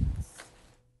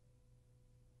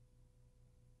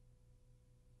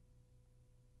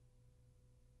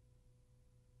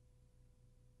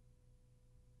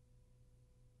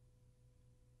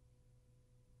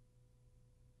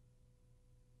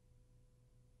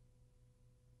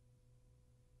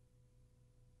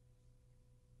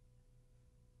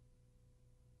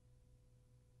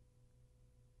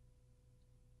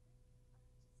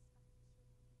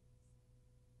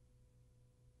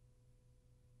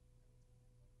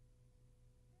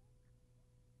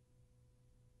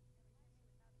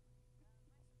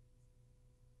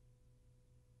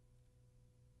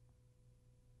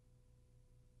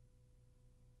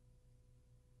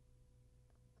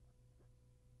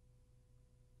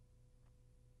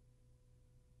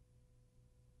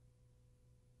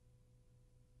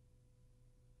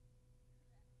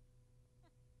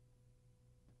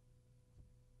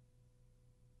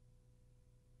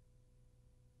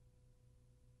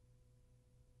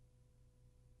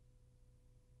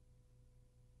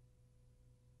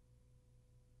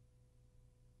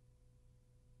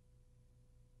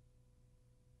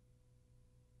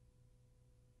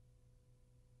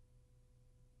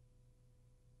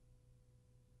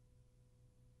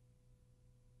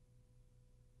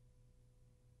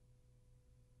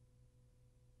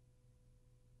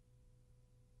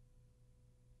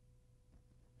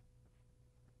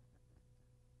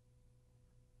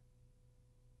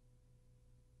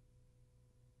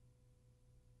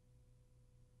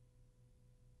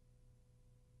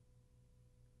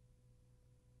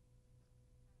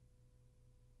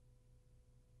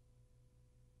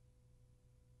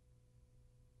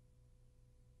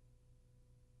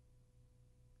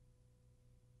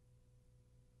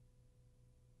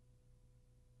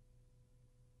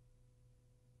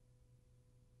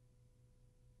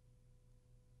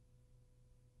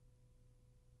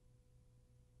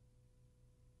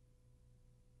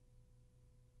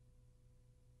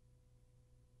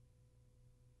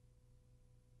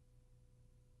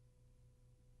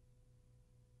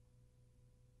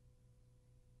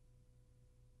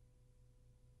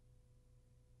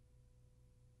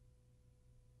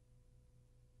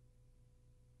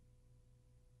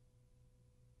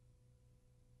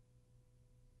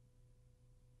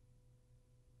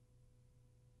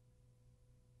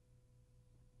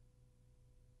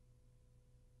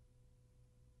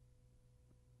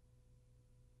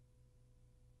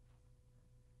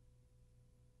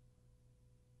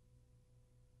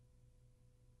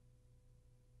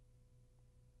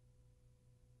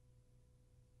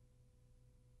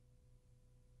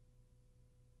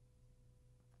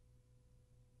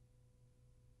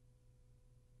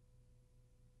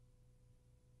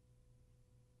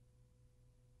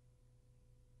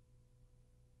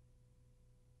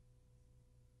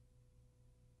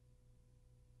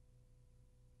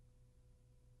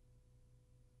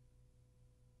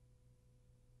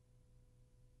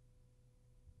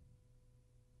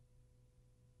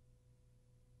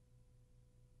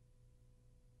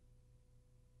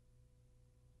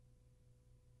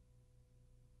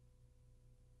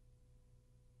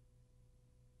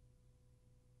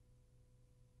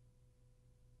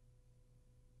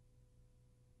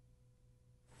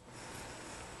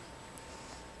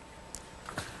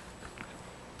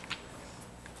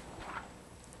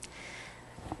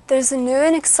 There's a new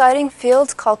and exciting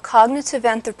field called cognitive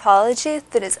anthropology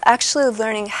that is actually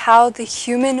learning how the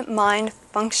human mind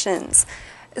functions.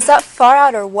 Is that far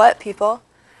out or what, people?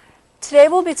 Today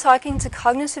we'll be talking to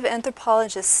cognitive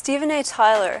anthropologist Stephen A.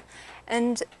 Tyler,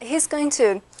 and he's going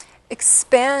to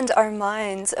expand our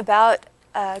minds about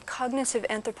cognitive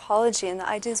anthropology and the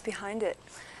ideas behind it.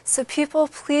 So people,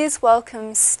 please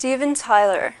welcome Stephen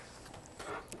Tyler.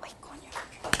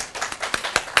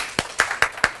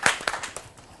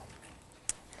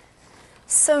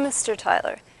 So, Mr.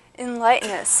 Tyler,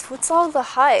 enlighten us. What's all the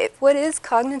hype? What is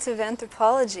cognitive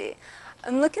anthropology?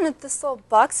 I'm looking at this little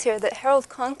box here that Harold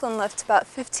Conklin left about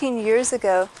 15 years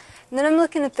ago, and then I'm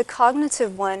looking at the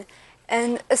cognitive one,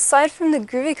 and aside from the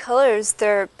groovy colors,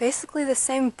 they're basically the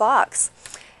same box.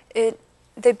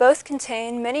 They both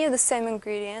contain many of the same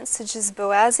ingredients, such as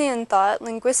Boasian thought,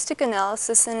 linguistic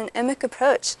analysis, and an emic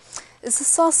approach. Is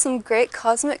this all some great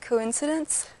cosmic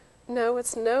coincidence? No,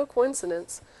 it's no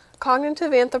coincidence.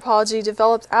 Cognitive anthropology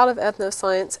developed out of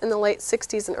ethnoscience in the late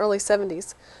 60s and early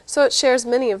 70s, so it shares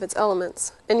many of its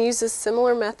elements and uses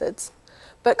similar methods.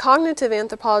 But cognitive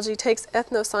anthropology takes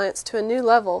ethnoscience to a new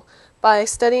level by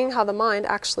studying how the mind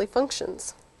actually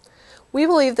functions. We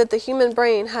believe that the human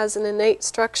brain has an innate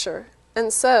structure,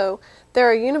 and so there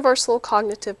are universal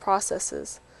cognitive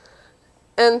processes.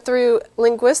 And through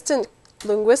linguistic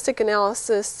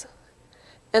analysis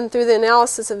and through the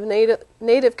analysis of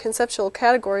native conceptual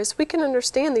categories, we can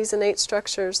understand these innate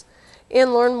structures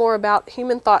and learn more about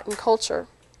human thought and culture.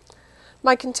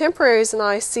 My contemporaries and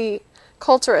I see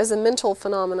culture as a mental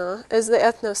phenomena, as the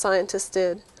ethnoscientists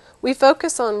did. We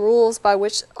focus on rules by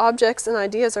which objects and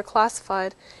ideas are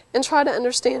classified and try to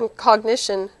understand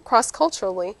cognition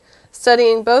cross-culturally,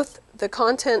 studying both the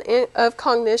content of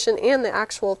cognition and the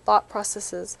actual thought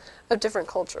processes of different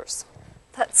cultures.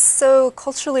 That's so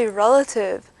culturally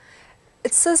relative.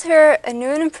 It says here a new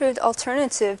and improved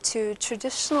alternative to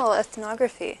traditional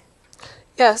ethnography.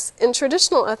 Yes, in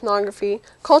traditional ethnography,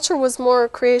 culture was more a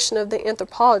creation of the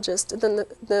anthropologist than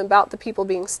about the people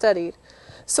being studied.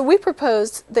 So we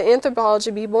proposed that anthropology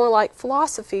be more like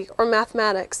philosophy or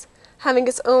mathematics, having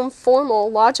its own formal,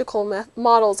 logical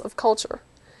models of culture.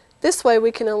 This way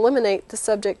we can eliminate the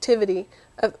subjectivity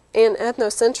and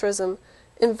ethnocentrism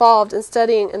involved in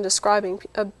studying and describing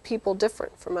people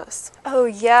different from us. Oh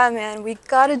yeah, man, we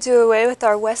gotta do away with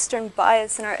our Western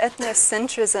bias and our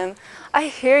ethnocentrism. I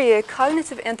hear you.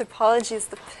 Cognitive anthropology is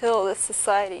the pill this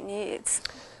society needs.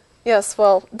 Yes,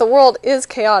 well, the world is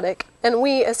chaotic, and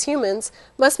we, as humans,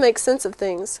 must make sense of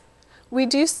things. We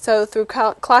do so through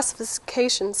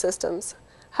classification systems.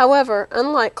 However,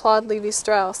 unlike Claude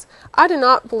Lévi-Strauss, I do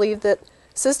not believe that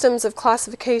systems of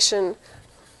classification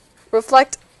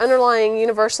reflect underlying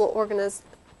universal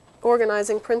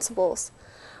organizing principles.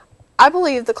 I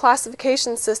believe the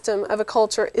classification system of a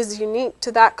culture is unique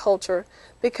to that culture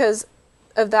because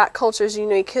of that culture's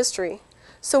unique history.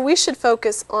 So we should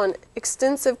focus on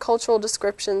extensive cultural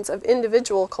descriptions of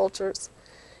individual cultures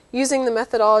using the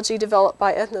methodology developed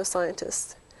by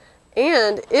ethnoscientists.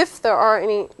 And if there are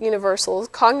any universals,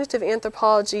 cognitive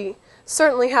anthropology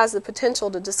certainly has the potential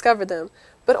to discover them,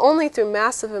 but only through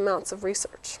massive amounts of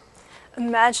research.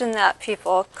 Imagine that,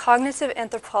 people. Cognitive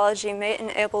anthropology may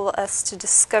enable us to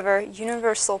discover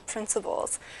universal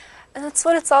principles. And that's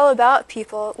what it's all about,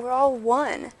 people. We're all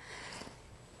one.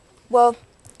 Well,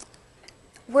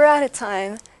 we're out of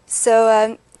time.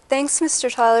 So thanks,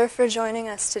 Mr. Tyler, for joining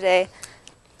us today.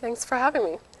 Thanks for having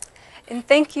me. And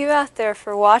thank you out there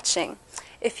for watching.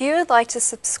 If you would like to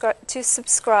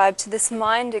subscribe to this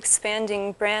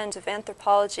mind-expanding brand of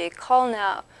anthropology, call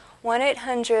now.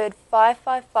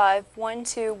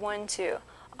 1-800-555-1212.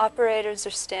 Operators are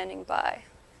standing by.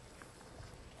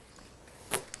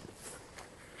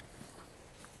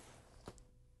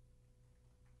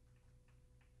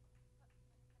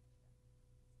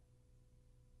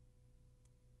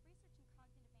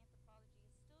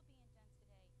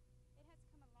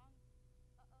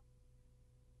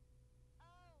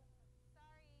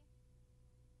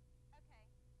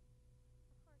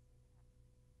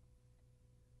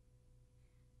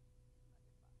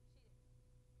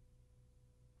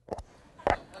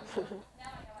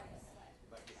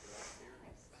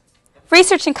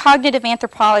 Research in cognitive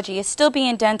anthropology is still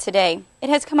being done today. It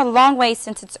has come a long way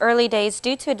since its early days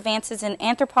due to advances in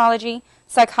anthropology,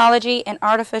 psychology, and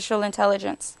artificial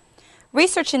intelligence.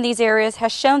 Research in these areas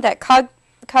has shown that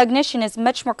cognition is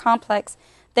much more complex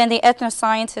than the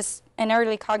ethnoscientists and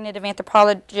early cognitive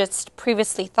anthropologists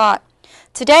previously thought.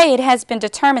 Today, it has been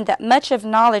determined that much of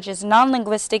knowledge is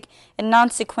non-linguistic and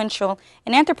non-sequential,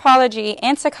 and anthropology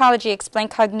and psychology explain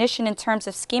cognition in terms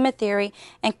of schema theory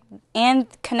and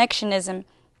connectionism.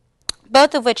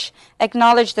 both of which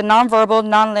acknowledge the nonverbal,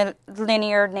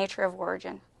 nonlinear nature of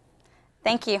origin.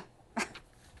 Thank you.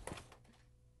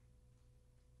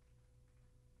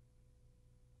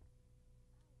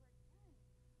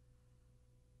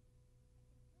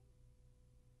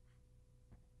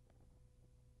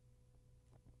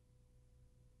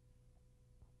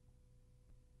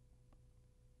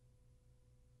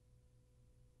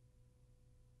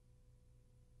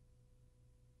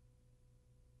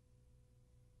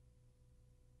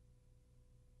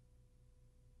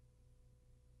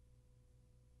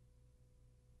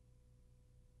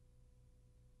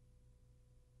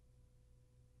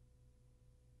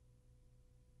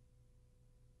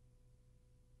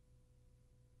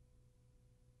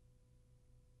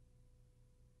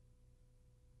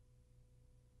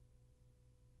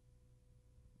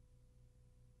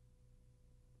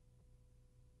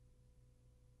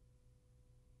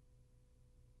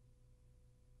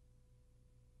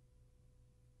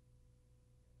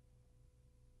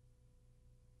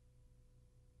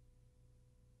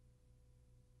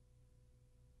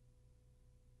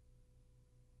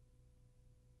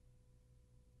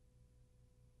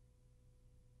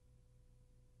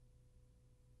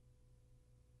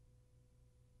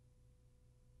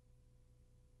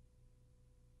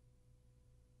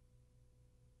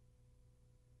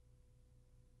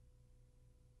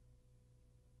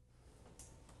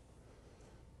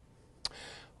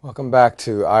 Welcome back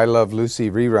to I Love Lucy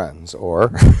reruns,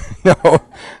 or, no,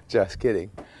 just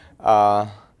kidding. What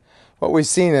we've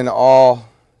seen in all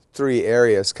three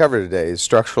areas covered today is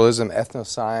structuralism,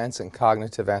 ethnoscience, and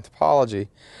cognitive anthropology.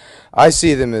 I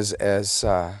see them as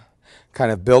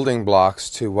kind of building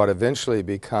blocks to what eventually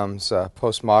becomes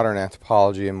postmodern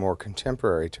anthropology in more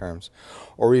contemporary terms,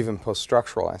 or even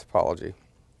post-structural anthropology.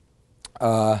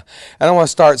 And I want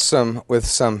to start with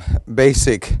some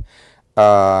basic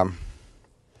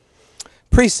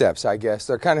precepts, I guess.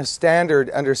 They're kind of standard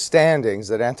understandings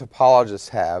that anthropologists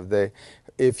have. They,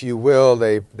 if you will,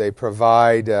 they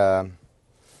provide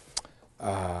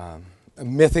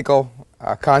mythical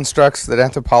constructs that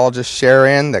anthropologists share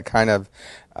in, that kind of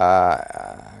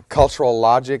cultural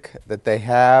logic that they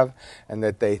have and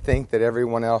that they think that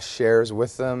everyone else shares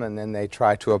with them, and then they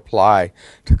try to apply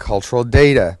to cultural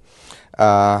data.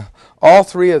 All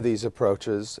three of these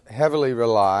approaches heavily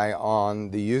rely on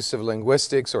the use of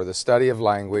linguistics or the study of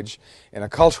language in a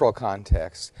cultural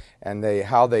context, and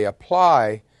how they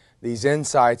apply these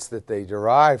insights that they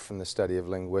derive from the study of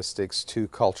linguistics to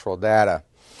cultural data.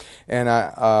 And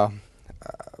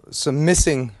some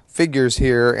missing figures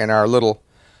here in our little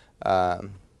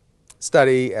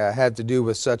study had to do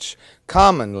with such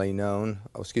commonly known,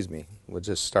 we'll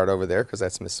just start over there because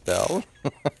that's misspelled.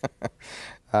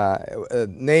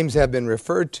 Names have been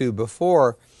referred to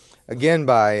before, again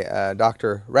by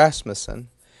Dr. Rasmussen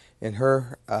in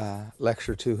her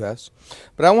lecture to us.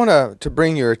 But I want to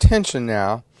bring your attention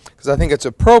now, because I think it's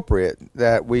appropriate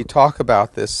that we talk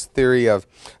about this theory of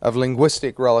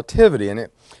linguistic relativity. And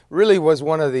it really was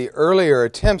one of the earlier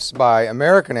attempts by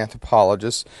American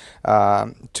anthropologists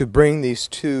to bring these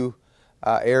two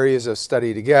areas of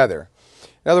study together.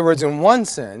 In other words, in one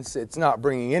sense, it's not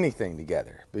bringing anything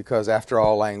together, because after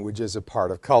all, language is a part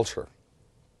of culture.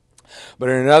 But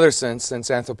in another sense,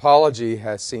 since anthropology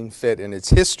has seen fit in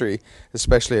its history,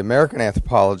 especially American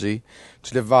anthropology,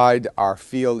 to divide our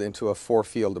field into a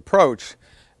four-field approach,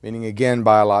 meaning again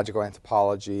biological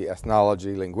anthropology,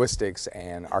 ethnology, linguistics,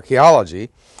 and archaeology,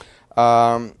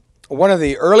 one of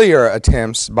the earlier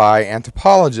attempts by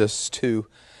anthropologists to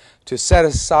set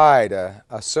aside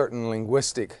a certain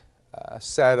linguistic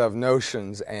set of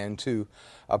notions and to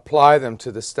apply them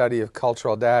to the study of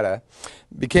cultural data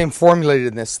became formulated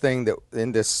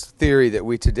in this theory that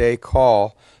we today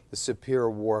call the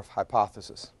Sapir-Whorf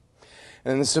hypothesis.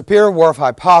 And in the Sapir-Whorf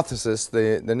hypothesis,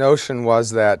 the notion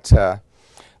was that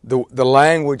the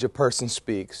language a person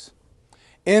speaks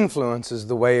influences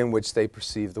the way in which they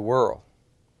perceive the world.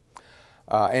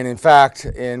 And in fact,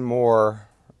 in more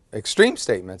extreme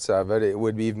statements of it, it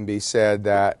would even be said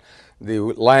that the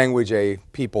language a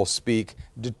people speak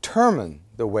determine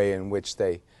the way in which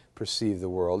they perceive the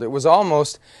world. It was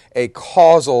almost a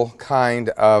causal kind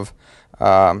of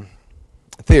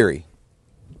theory.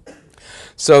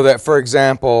 So that, for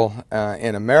example,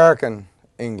 in American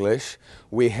English,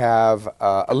 we have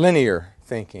a linear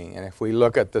thinking. And if we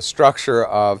look at the structure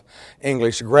of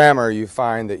English grammar, you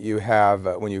find that you have,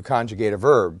 when you conjugate a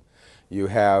verb, you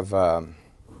have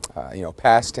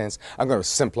past tense. I'm going to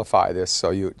simplify this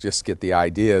so you just get the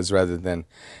ideas rather than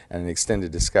an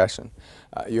extended discussion.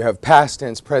 You have past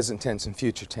tense, present tense, and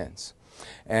future tense.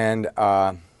 And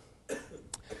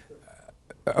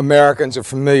Americans are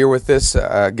familiar with this,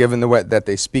 given the way that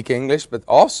they speak English, but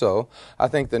also I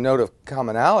think the note of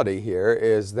commonality here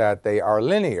is that they are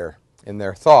linear in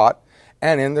their thought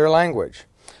and in their language,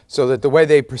 so that the way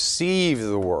they perceive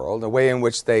the world, the way in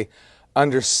which they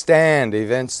understand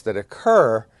events that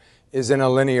occur, is in a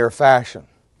linear fashion,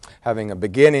 having a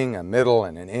beginning, a middle,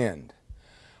 and an end.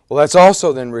 Well, that's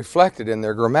also then reflected in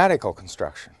their grammatical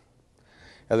construction.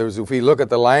 In other words, if we look at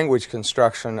the language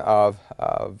construction of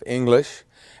English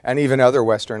and even other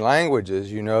Western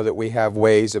languages, you know that we have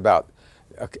ways about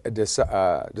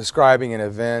describing an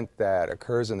event that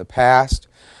occurs in the past.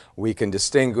 We can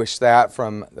distinguish that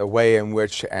from the way in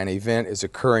which an event is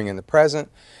occurring in the present,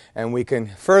 and we can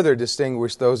further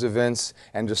distinguish those events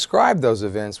and describe those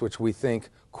events which we think,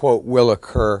 quote, will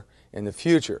occur in the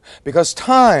future. Because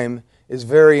time is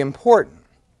very important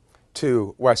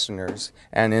to Westerners,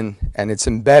 and it's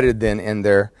embedded then in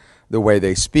the way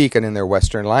they speak and in their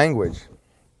Western language.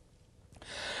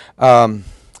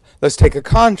 Let's take a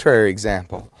contrary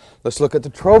example. Let's look at the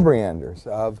Trobrianders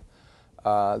of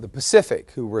the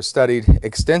Pacific, who were studied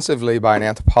extensively by an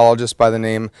anthropologist by the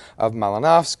name of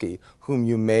Malinowski, whom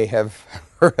you may have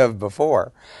heard of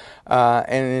before.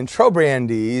 And in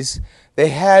Trobriandese, they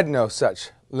had no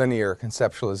such linear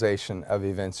conceptualization of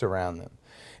events around them.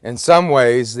 In some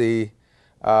ways, the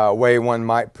way one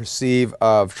might perceive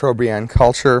of Trobriand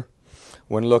culture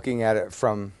when looking at it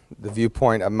from the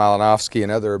viewpoint of Malinowski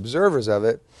and other observers of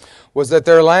it, was that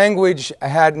their language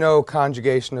had no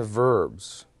conjugation of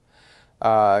verbs. We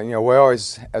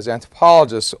always, as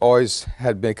anthropologists, always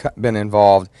had been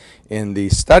involved in the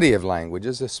study of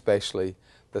languages, especially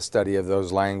the study of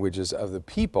those languages of the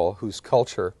people whose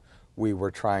culture we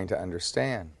were trying to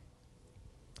understand.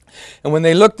 And when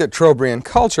they looked at Trobriand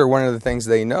culture, one of the things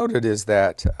they noted is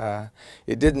that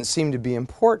it didn't seem to be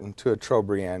important to a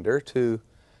Trobriander to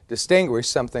distinguish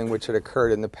something which had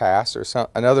occurred in the past or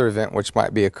another event which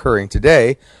might be occurring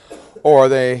today, or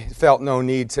they felt no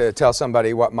need to tell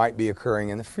somebody what might be occurring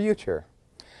in the future.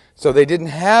 So they didn't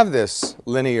have this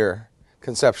linear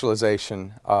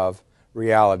conceptualization of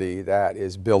reality that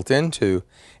is built into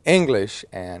English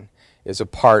and is a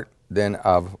part then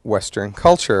of Western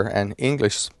culture and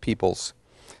English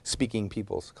speaking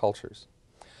people's cultures.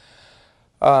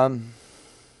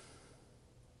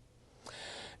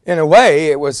 In a way,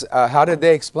 it was how did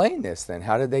they explain this then?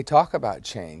 How did they talk about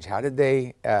change?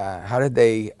 It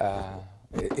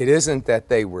isn't that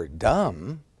they were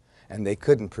dumb and they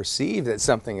couldn't perceive that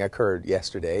something occurred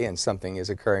yesterday and something is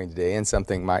occurring today and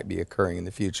something might be occurring in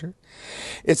the future.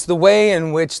 It's the way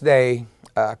in which they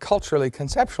culturally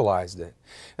conceptualized it.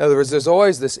 In other words, there's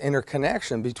always this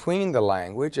interconnection between the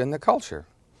language and the culture.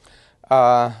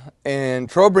 In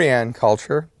Trobriand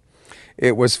culture,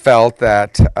 it was felt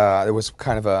that there was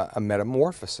kind of a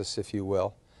metamorphosis, if you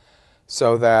will,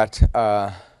 so that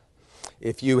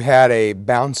if you had a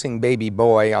bouncing baby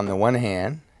boy on the one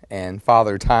hand and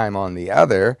Father Time on the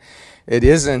other, it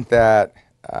isn't that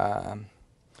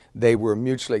they were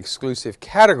mutually exclusive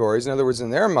categories. In other words, in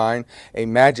their mind, a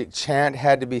magic chant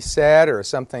had to be said or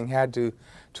something had to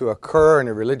occur in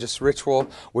a religious ritual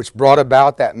which brought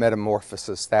about that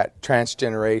metamorphosis, that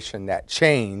transgeneration, that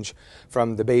change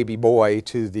from the baby boy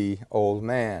to the old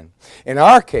man. In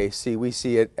our case, we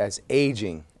see it as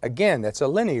aging. Again, that's a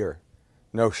linear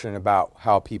notion about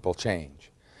how people change.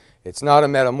 It's not a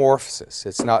metamorphosis.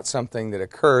 It's not something that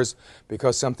occurs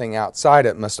because something outside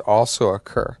it must also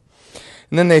occur.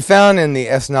 And then they found in the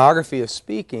ethnography of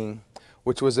speaking,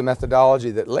 which was a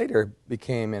methodology that later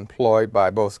became employed by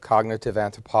both cognitive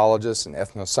anthropologists and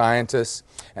ethnoscientists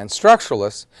and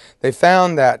structuralists, they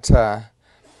found that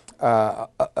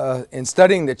in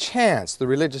studying the chants, the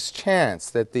religious chants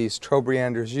that these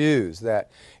Trobrianders used,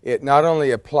 that it not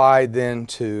only applied then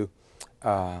to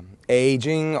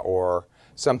aging or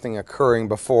something occurring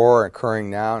before, occurring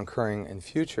now, occurring in the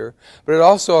future, but it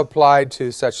also applied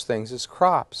to such things as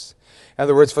crops. In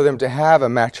other words, for them to have a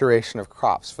maturation of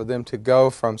crops, for them to go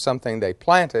from something they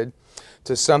planted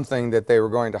to something that they were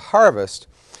going to harvest,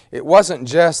 it wasn't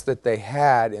just that they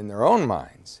had in their own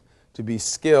minds to be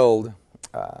skilled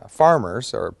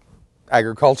farmers or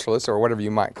agriculturalists or whatever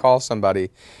you might call somebody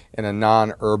in a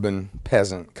non-urban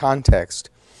peasant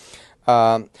context.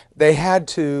 They had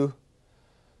to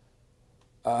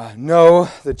know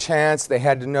the chants, they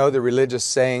had to know the religious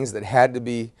sayings that had to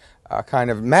be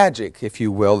kind of magic, if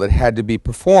you will, that had to be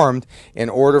performed in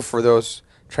order for those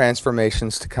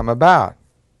transformations to come about.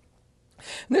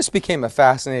 And this became a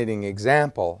fascinating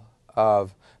example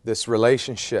of this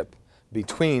relationship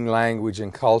between language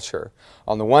and culture.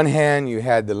 On the one hand, you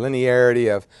had the linearity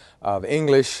of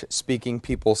English-speaking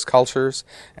people's cultures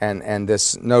and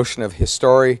this notion of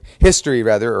history,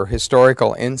 or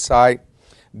historical insight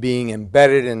being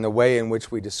embedded in the way in which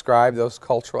we describe those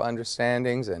cultural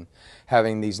understandings, and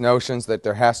having these notions that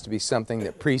there has to be something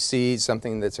that precedes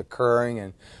something that's occurring,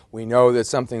 and we know that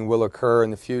something will occur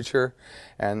in the future.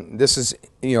 And this is,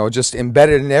 just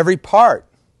embedded in every part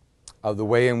of the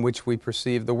way in which we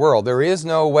perceive the world. There is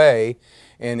no way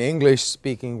in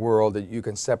English-speaking world that you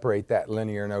can separate that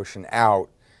linear notion out,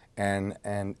 and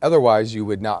otherwise you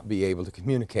would not be able to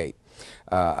communicate.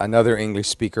 Another English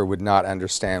speaker would not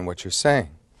understand what you're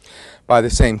saying. By the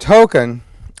same token,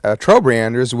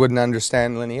 Trobrianders wouldn't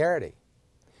understand linearity.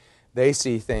 They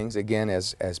see things, again,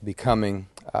 as becoming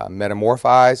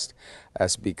metamorphized,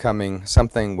 as becoming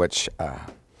something which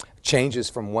changes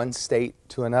from one state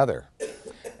to another.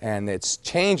 And it's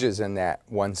changes in that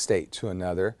one state to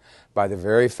another by the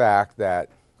very fact that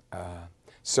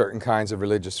certain kinds of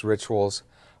religious rituals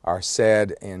are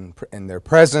said in their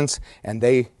presence, and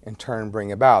they in turn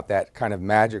bring about that kind of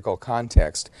magical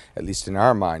context, at least in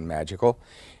our mind magical,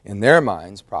 in their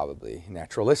minds probably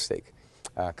naturalistic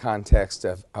context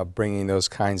of bringing those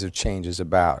kinds of changes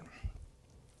about.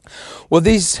 Well,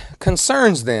 these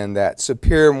concerns then that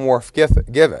superior morph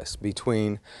give us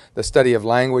between the study of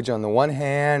language on the one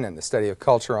hand and the study of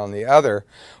culture on the other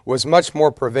was much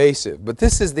more pervasive. But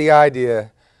this is the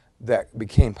idea that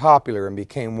became popular and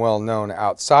became well known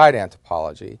outside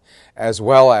anthropology as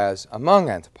well as among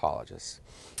anthropologists.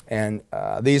 And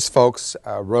these folks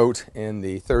wrote in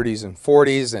the 30s and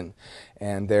 40s,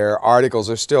 and their articles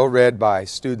are still read by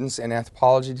students in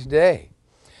anthropology today.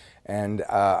 And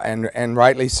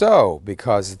rightly so,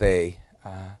 because they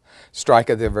strike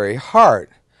at the very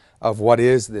heart of what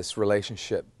is this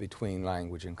relationship between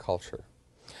language and culture.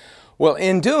 Well,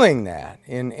 in doing that,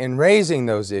 in raising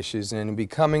those issues and in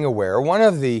becoming aware, one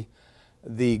of the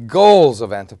goals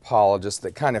of anthropologists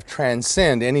that kind of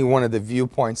transcend any one of the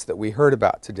viewpoints that we heard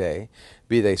about today,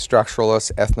 be they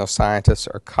structuralists, ethnoscientists,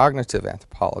 or cognitive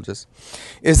anthropologists,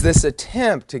 is this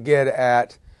attempt to get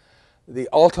at the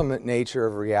ultimate nature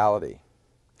of reality.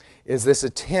 Is this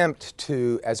attempt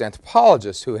to, as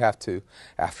anthropologists who have to,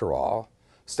 after all,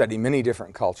 study many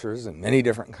different cultures and many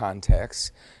different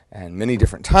contexts and many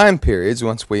different time periods,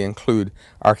 once we include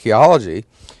archaeology,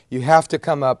 you have to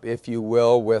come up, if you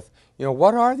will, with,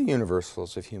 what are the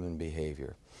universals of human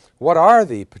behavior? What are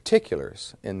the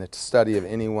particulars in the study of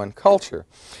any one culture?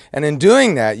 And in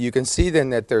doing that, you can see then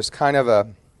that there's kind of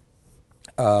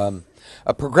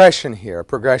a progression here, a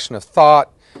progression of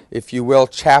thought, if you will,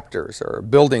 chapters or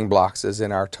building blocks as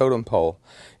in our totem pole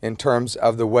in terms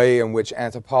of the way in which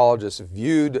anthropologists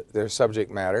viewed their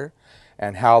subject matter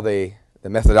and how the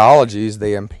methodologies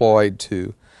they employed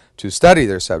to study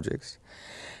their subjects.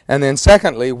 And then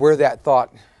secondly, where that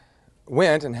thought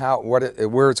went and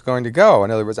where it's going to go.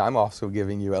 In other words, I'm also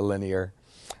giving you a linear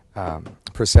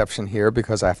perception here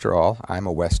because, after all, I'm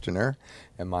a Westerner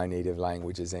and my native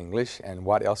language is English, and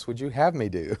what else would you have me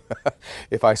do?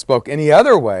 If I spoke any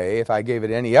other way, if I gave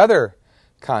it any other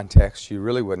context, you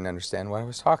really wouldn't understand what I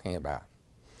was talking about.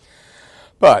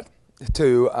 But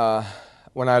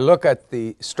when I look at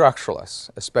the structuralists,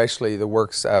 especially the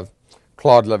works of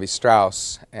Claude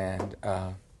Lévi-Strauss, and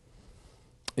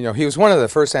he was one of the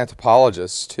first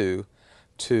anthropologists to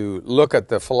look at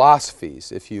the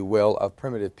philosophies, if you will, of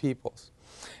primitive peoples.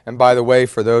 And by the way,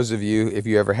 for those of you, if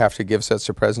you ever have to give such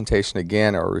a presentation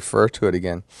again or refer to it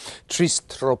again,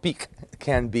 Tristropique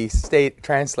can be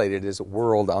translated as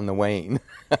world on the wane,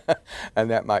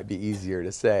 and that might be easier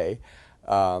to say.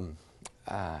 And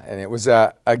it was,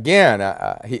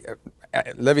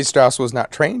 Lévi-Strauss was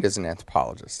not trained as an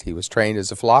anthropologist. He was trained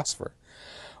as a philosopher,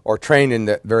 or trained in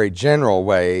that very general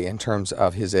way in terms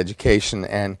of his education,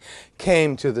 and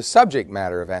came to the subject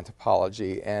matter of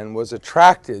anthropology and was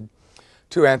attracted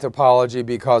to anthropology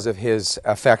because of his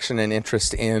affection and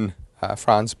interest in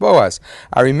Franz Boas.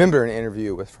 I remember an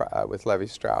interview with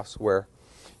Lévi-Strauss where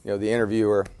the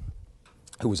interviewer,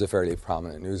 who was a fairly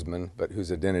prominent newsman but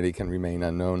whose identity can remain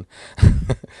unknown,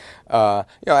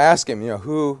 asked him,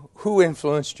 who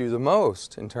influenced you the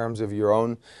most in terms of your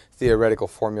own theoretical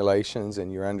formulations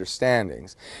and your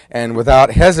understandings? And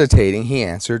without hesitating, he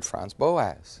answered Franz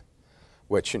Boas,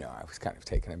 which, I was kind of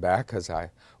taken aback because I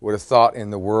would have thought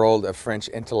in the world of French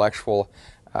intellectual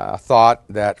thought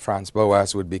that Franz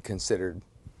Boas would be considered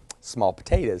small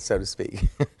potatoes, so to speak.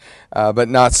 But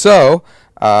not so.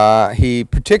 He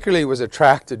particularly was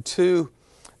attracted to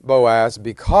Boas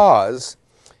because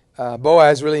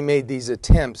Boas really made these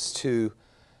attempts to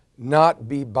not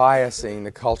be biasing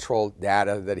the cultural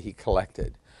data that he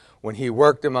collected. when he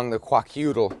worked among the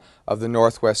Kwajalein of the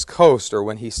northwest coast, or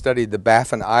when he studied the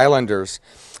Baffin Islanders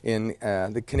in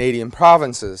the Canadian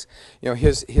provinces.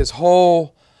 His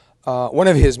whole one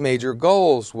of his major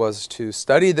goals was to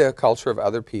study the culture of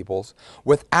other peoples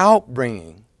without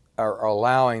bringing or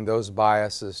allowing those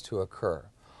biases to occur.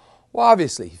 Well,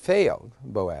 obviously he failed,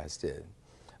 Boas did,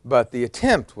 but the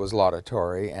attempt was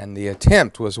laudatory, and the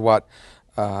attempt was what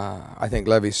I think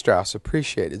Levi-Strauss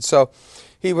appreciated. So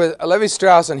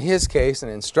Levi-Strauss in his case,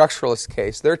 and in structuralist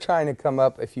case, they're trying to come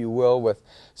up, if you will, with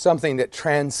something that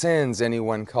transcends any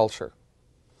one culture.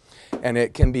 And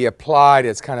it can be applied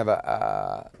as kind of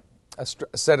a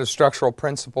set of structural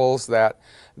principles that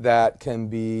can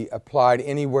be applied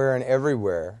anywhere and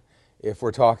everywhere if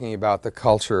we're talking about the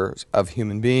cultures of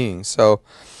human beings. So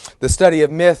the study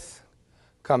of myth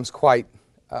comes quite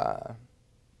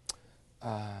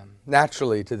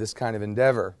naturally to this kind of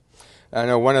endeavor. I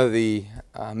know one of the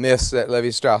myths that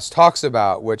Levi-Strauss talks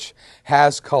about, which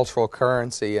has cultural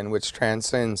currency and which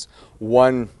transcends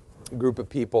one group of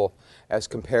people as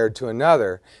compared to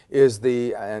another, is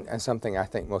and something I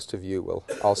think most of you will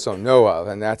also know of,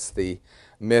 and that's the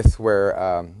myth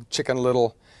where Chicken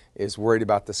Little is worried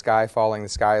about the sky falling, the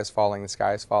sky is falling, the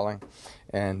sky is falling,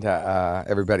 and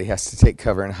everybody has to take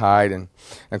cover and hide. And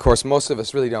of course, most of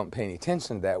us really don't pay any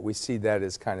attention to that. We see that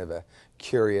as kind of a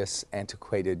curious,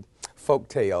 antiquated folk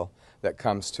tale that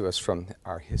comes to us from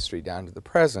our history down to the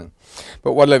present.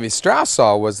 But what Levi-Strauss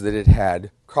saw was that it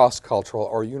had cross-cultural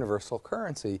or universal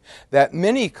currency, that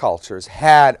many cultures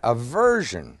had a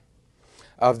version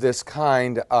of this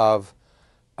kind of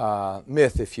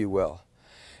myth, if you will.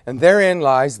 And therein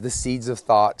lies the seeds of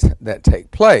thought that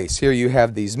take place. Here you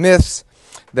have these myths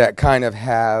that kind of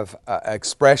have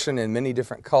expression in many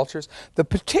different cultures. The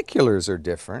particulars are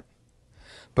different,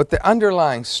 but the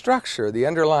underlying structure, the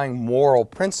underlying moral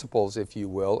principles, if you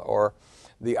will, or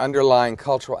the underlying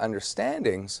cultural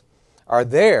understandings are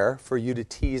there for you to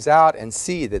tease out and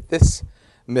see that this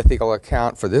mythical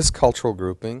account for this cultural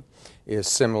grouping is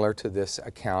similar to this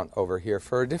account over here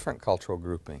for a different cultural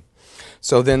grouping.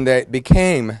 So then that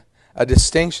became a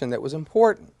distinction that was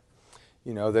important.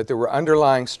 That there were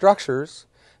underlying structures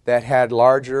that had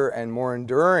larger and more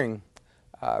enduring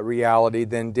reality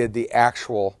than did the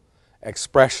actual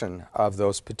expression of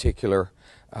those particular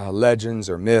legends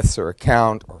or myths or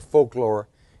account or folklore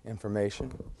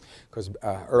information. Because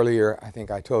earlier I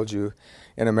think I told you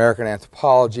in American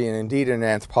anthropology, and indeed in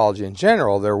anthropology in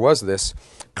general, there was this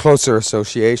closer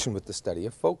association with the study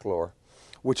of folklore,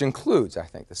 which includes, I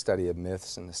think, the study of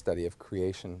myths and the study of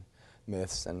creation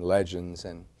myths and legends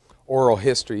and oral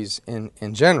histories in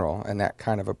general, and that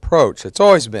kind of approach. It's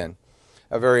always been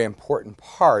a very important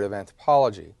part of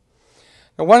anthropology.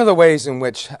 Now, one of the ways in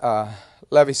which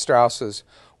Levi-Strauss's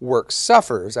work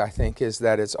suffers, I think, is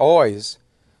that it's always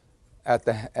at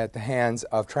the hands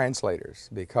of translators,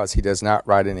 because he does not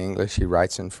write in English, he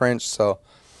writes in French, so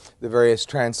the various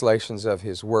translations of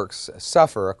his works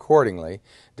suffer accordingly,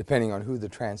 depending on who the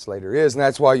translator is, and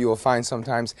that's why you will find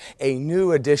sometimes a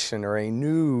new edition or a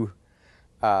new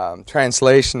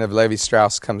translation of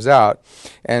Levi-Strauss comes out,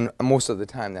 and most of the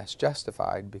time that's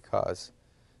justified because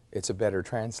it's a better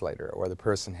translator, or the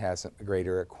person has a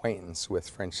greater acquaintance with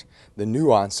French, the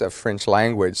nuance of French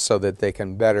language, so that they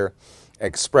can better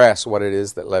express what it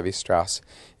is that Levi-Strauss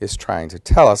is trying to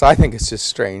tell us. I think it's just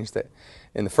strange that,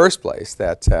 in the first place,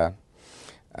 that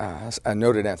a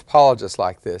noted anthropologist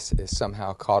like this is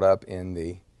somehow caught up in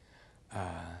the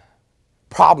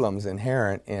problems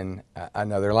inherent in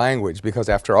another language, because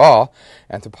after all,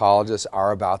 anthropologists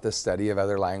are about the study of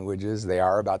other languages, they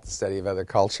are about the study of other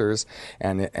cultures,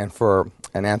 and for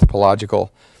an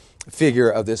anthropological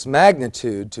figure of this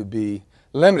magnitude to be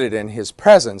limited in his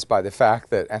presence by the fact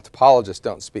that anthropologists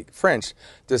don't speak French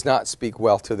does not speak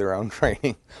well to their own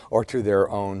training or to their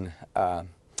own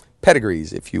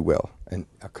pedigrees, if you will, in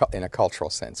a cultural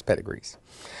sense, pedigrees.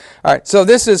 All right, so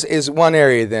this is one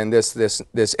area then,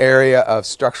 this area of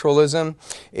structuralism.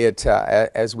 It,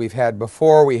 as we've had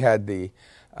before, we had the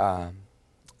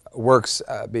works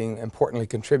being importantly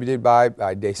contributed by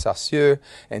de Saussure,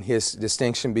 and his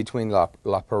distinction between la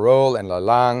parole and la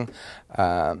langue,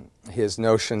 his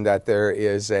notion that there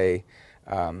is a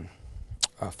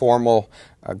formal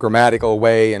grammatical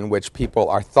way in which people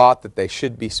are thought that they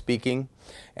should be speaking,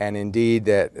 and indeed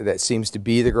that seems to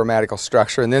be the grammatical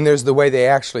structure. And then there's the way they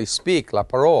actually speak, la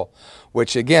parole,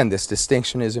 which again, this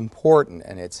distinction is important,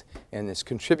 and it's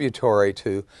contributory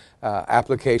to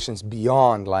applications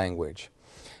beyond language.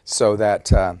 So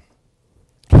that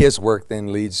his work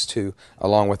then leads to,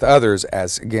 along with others,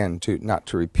 as again, not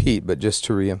to repeat, but just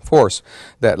to reinforce,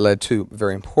 that led to,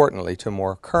 very importantly, to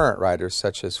more current writers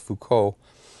such as Foucault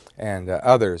and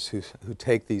others who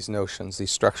take these notions,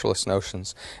 these structuralist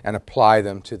notions, and apply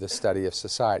them to the study of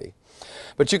society.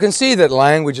 But you can see that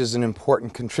language is an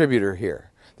important contributor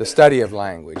here, the study of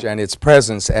language and its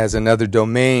presence as another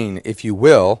domain, if you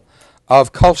will,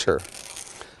 of culture.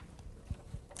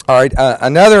 All right,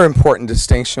 another important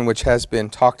distinction which has been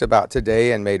talked about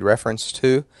today and made reference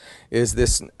to is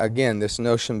this, again, this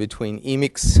notion between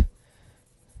emics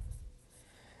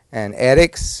and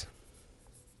etics,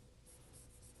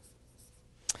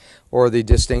 or the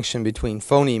distinction between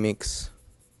phonemics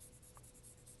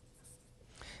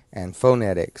and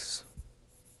phonetics.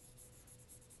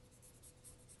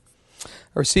 I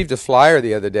received a flyer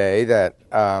the other day that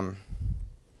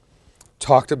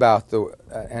talked about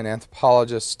an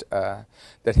anthropologist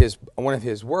that one of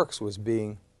his works was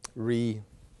being redone,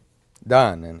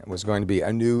 and it was going to be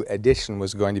a new edition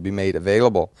was going to be made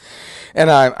available.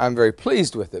 And I'm very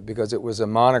pleased with it, because it was a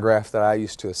monograph that I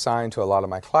used to assign to a lot of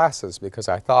my classes, because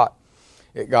I thought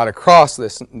it got across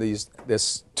this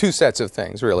two sets of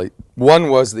things, really. One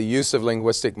was the use of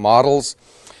linguistic models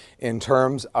in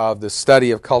terms of the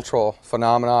study of cultural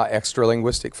phenomena,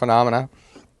 extra-linguistic phenomena.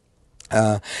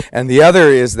 And the other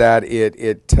is that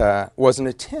it was an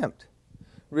attempt,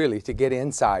 really, to get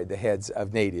inside the heads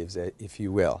of natives, if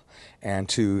you will, and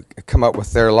to come up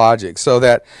with their logic. So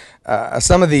that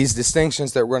some of these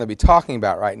distinctions that we're going to be talking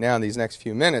about right now in these next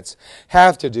few minutes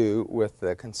have to do with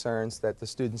the concerns that the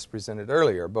students presented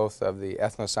earlier, both of the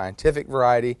ethnoscientific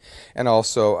variety and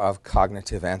also of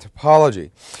cognitive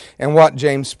anthropology. And what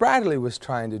James Spradley was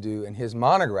trying to do in his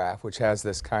monograph, which has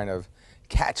this kind of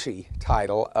catchy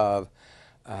title of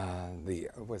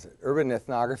urban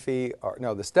ethnography, or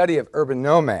no, the study of urban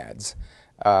nomads,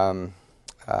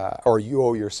 or you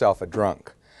owe yourself a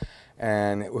drunk.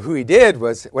 And what he did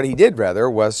was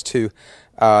to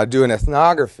do an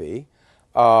ethnography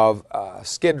of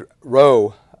skid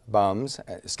road bums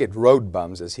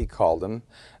as he called them,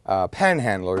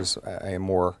 panhandlers, a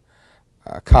more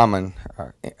common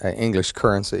English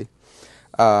currency,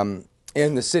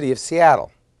 in the city of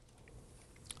Seattle.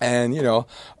 And, you know,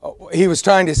 he was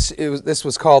trying to, this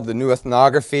was called the New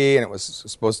Ethnography, and it was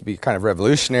supposed to be kind of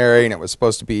revolutionary, and it was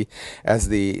supposed to be, as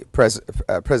the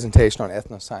presentation on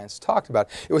ethnoscience talked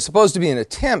about, it was supposed to be an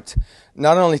attempt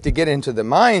not only to get into the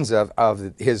minds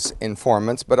of his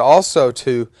informants, but also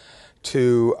to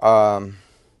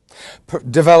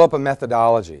develop a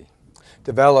methodology,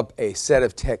 develop a set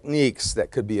of techniques that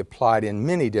could be applied in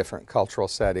many different cultural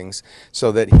settings,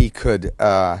 so that he could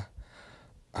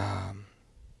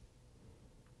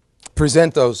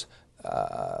present those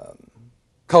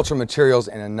cultural materials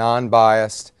in a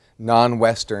non-biased,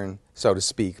 non-Western, so to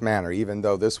speak, manner, even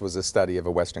though this was a study of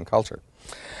a Western culture.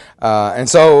 And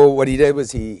so what he did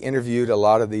was he interviewed a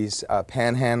lot of these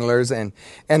panhandlers, and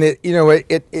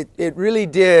it really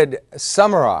did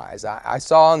summarize. I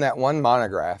saw in that one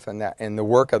monograph and in the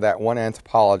work of that one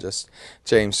anthropologist,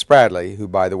 James Spradley, who,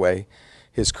 by the way,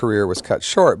 his career was cut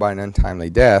short by an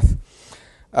untimely death.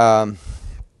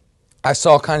 I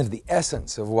saw kind of the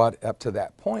essence of what, up to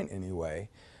that point anyway,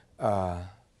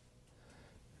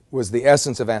 was the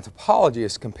essence of anthropology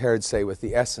as compared, say, with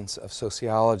the essence of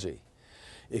sociology.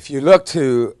 If you look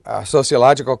to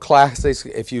sociological classics,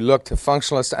 if you look to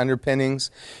functionalist underpinnings,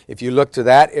 if you look to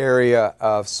that area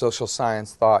of social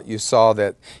science thought, you saw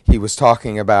that he was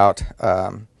talking about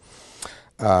the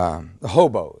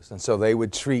hobos. And so they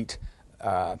would treat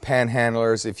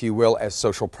panhandlers, if you will, as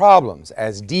social problems,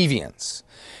 as deviants.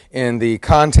 In the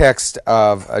context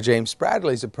of James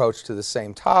Spradley's approach to the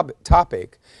same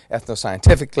topic,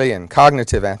 ethnoscientifically and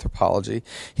cognitive anthropology,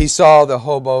 he saw the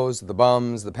hobos, the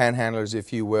bums, the panhandlers,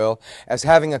 if you will, as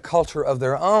having a culture of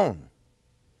their own.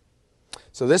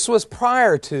 So this was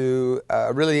prior to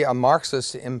really a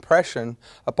Marxist impression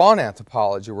upon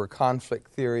anthropology, where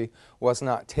conflict theory was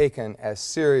not taken as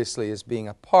seriously as being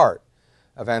a part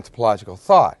of anthropological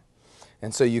thought.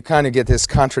 And so you kind of get this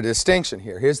contradistinction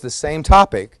here. Here's the same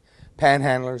topic,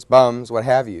 panhandlers, bums, what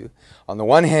have you. On the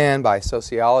one hand, by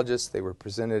sociologists, they were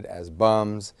presented as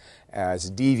bums,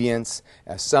 as deviants,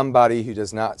 as somebody who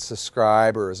does not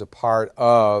subscribe or is a part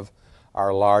of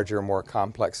our larger, more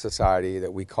complex society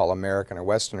that we call American or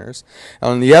Westerners.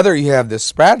 And on the other, you have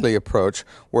this Spradley approach,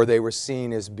 where they were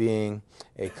seen as being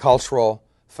a cultural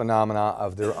phenomena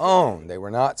of their own. They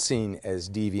were not seen as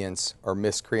deviants or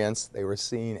miscreants. They were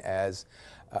seen as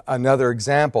another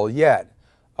example yet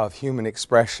of human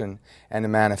expression and a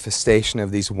manifestation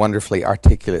of these wonderfully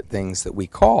articulate things that we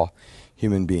call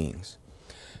human beings.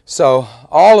 So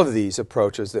all of these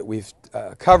approaches that we've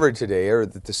covered today, or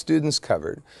that the students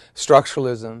covered,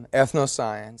 structuralism,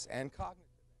 ethnoscience, and cognitive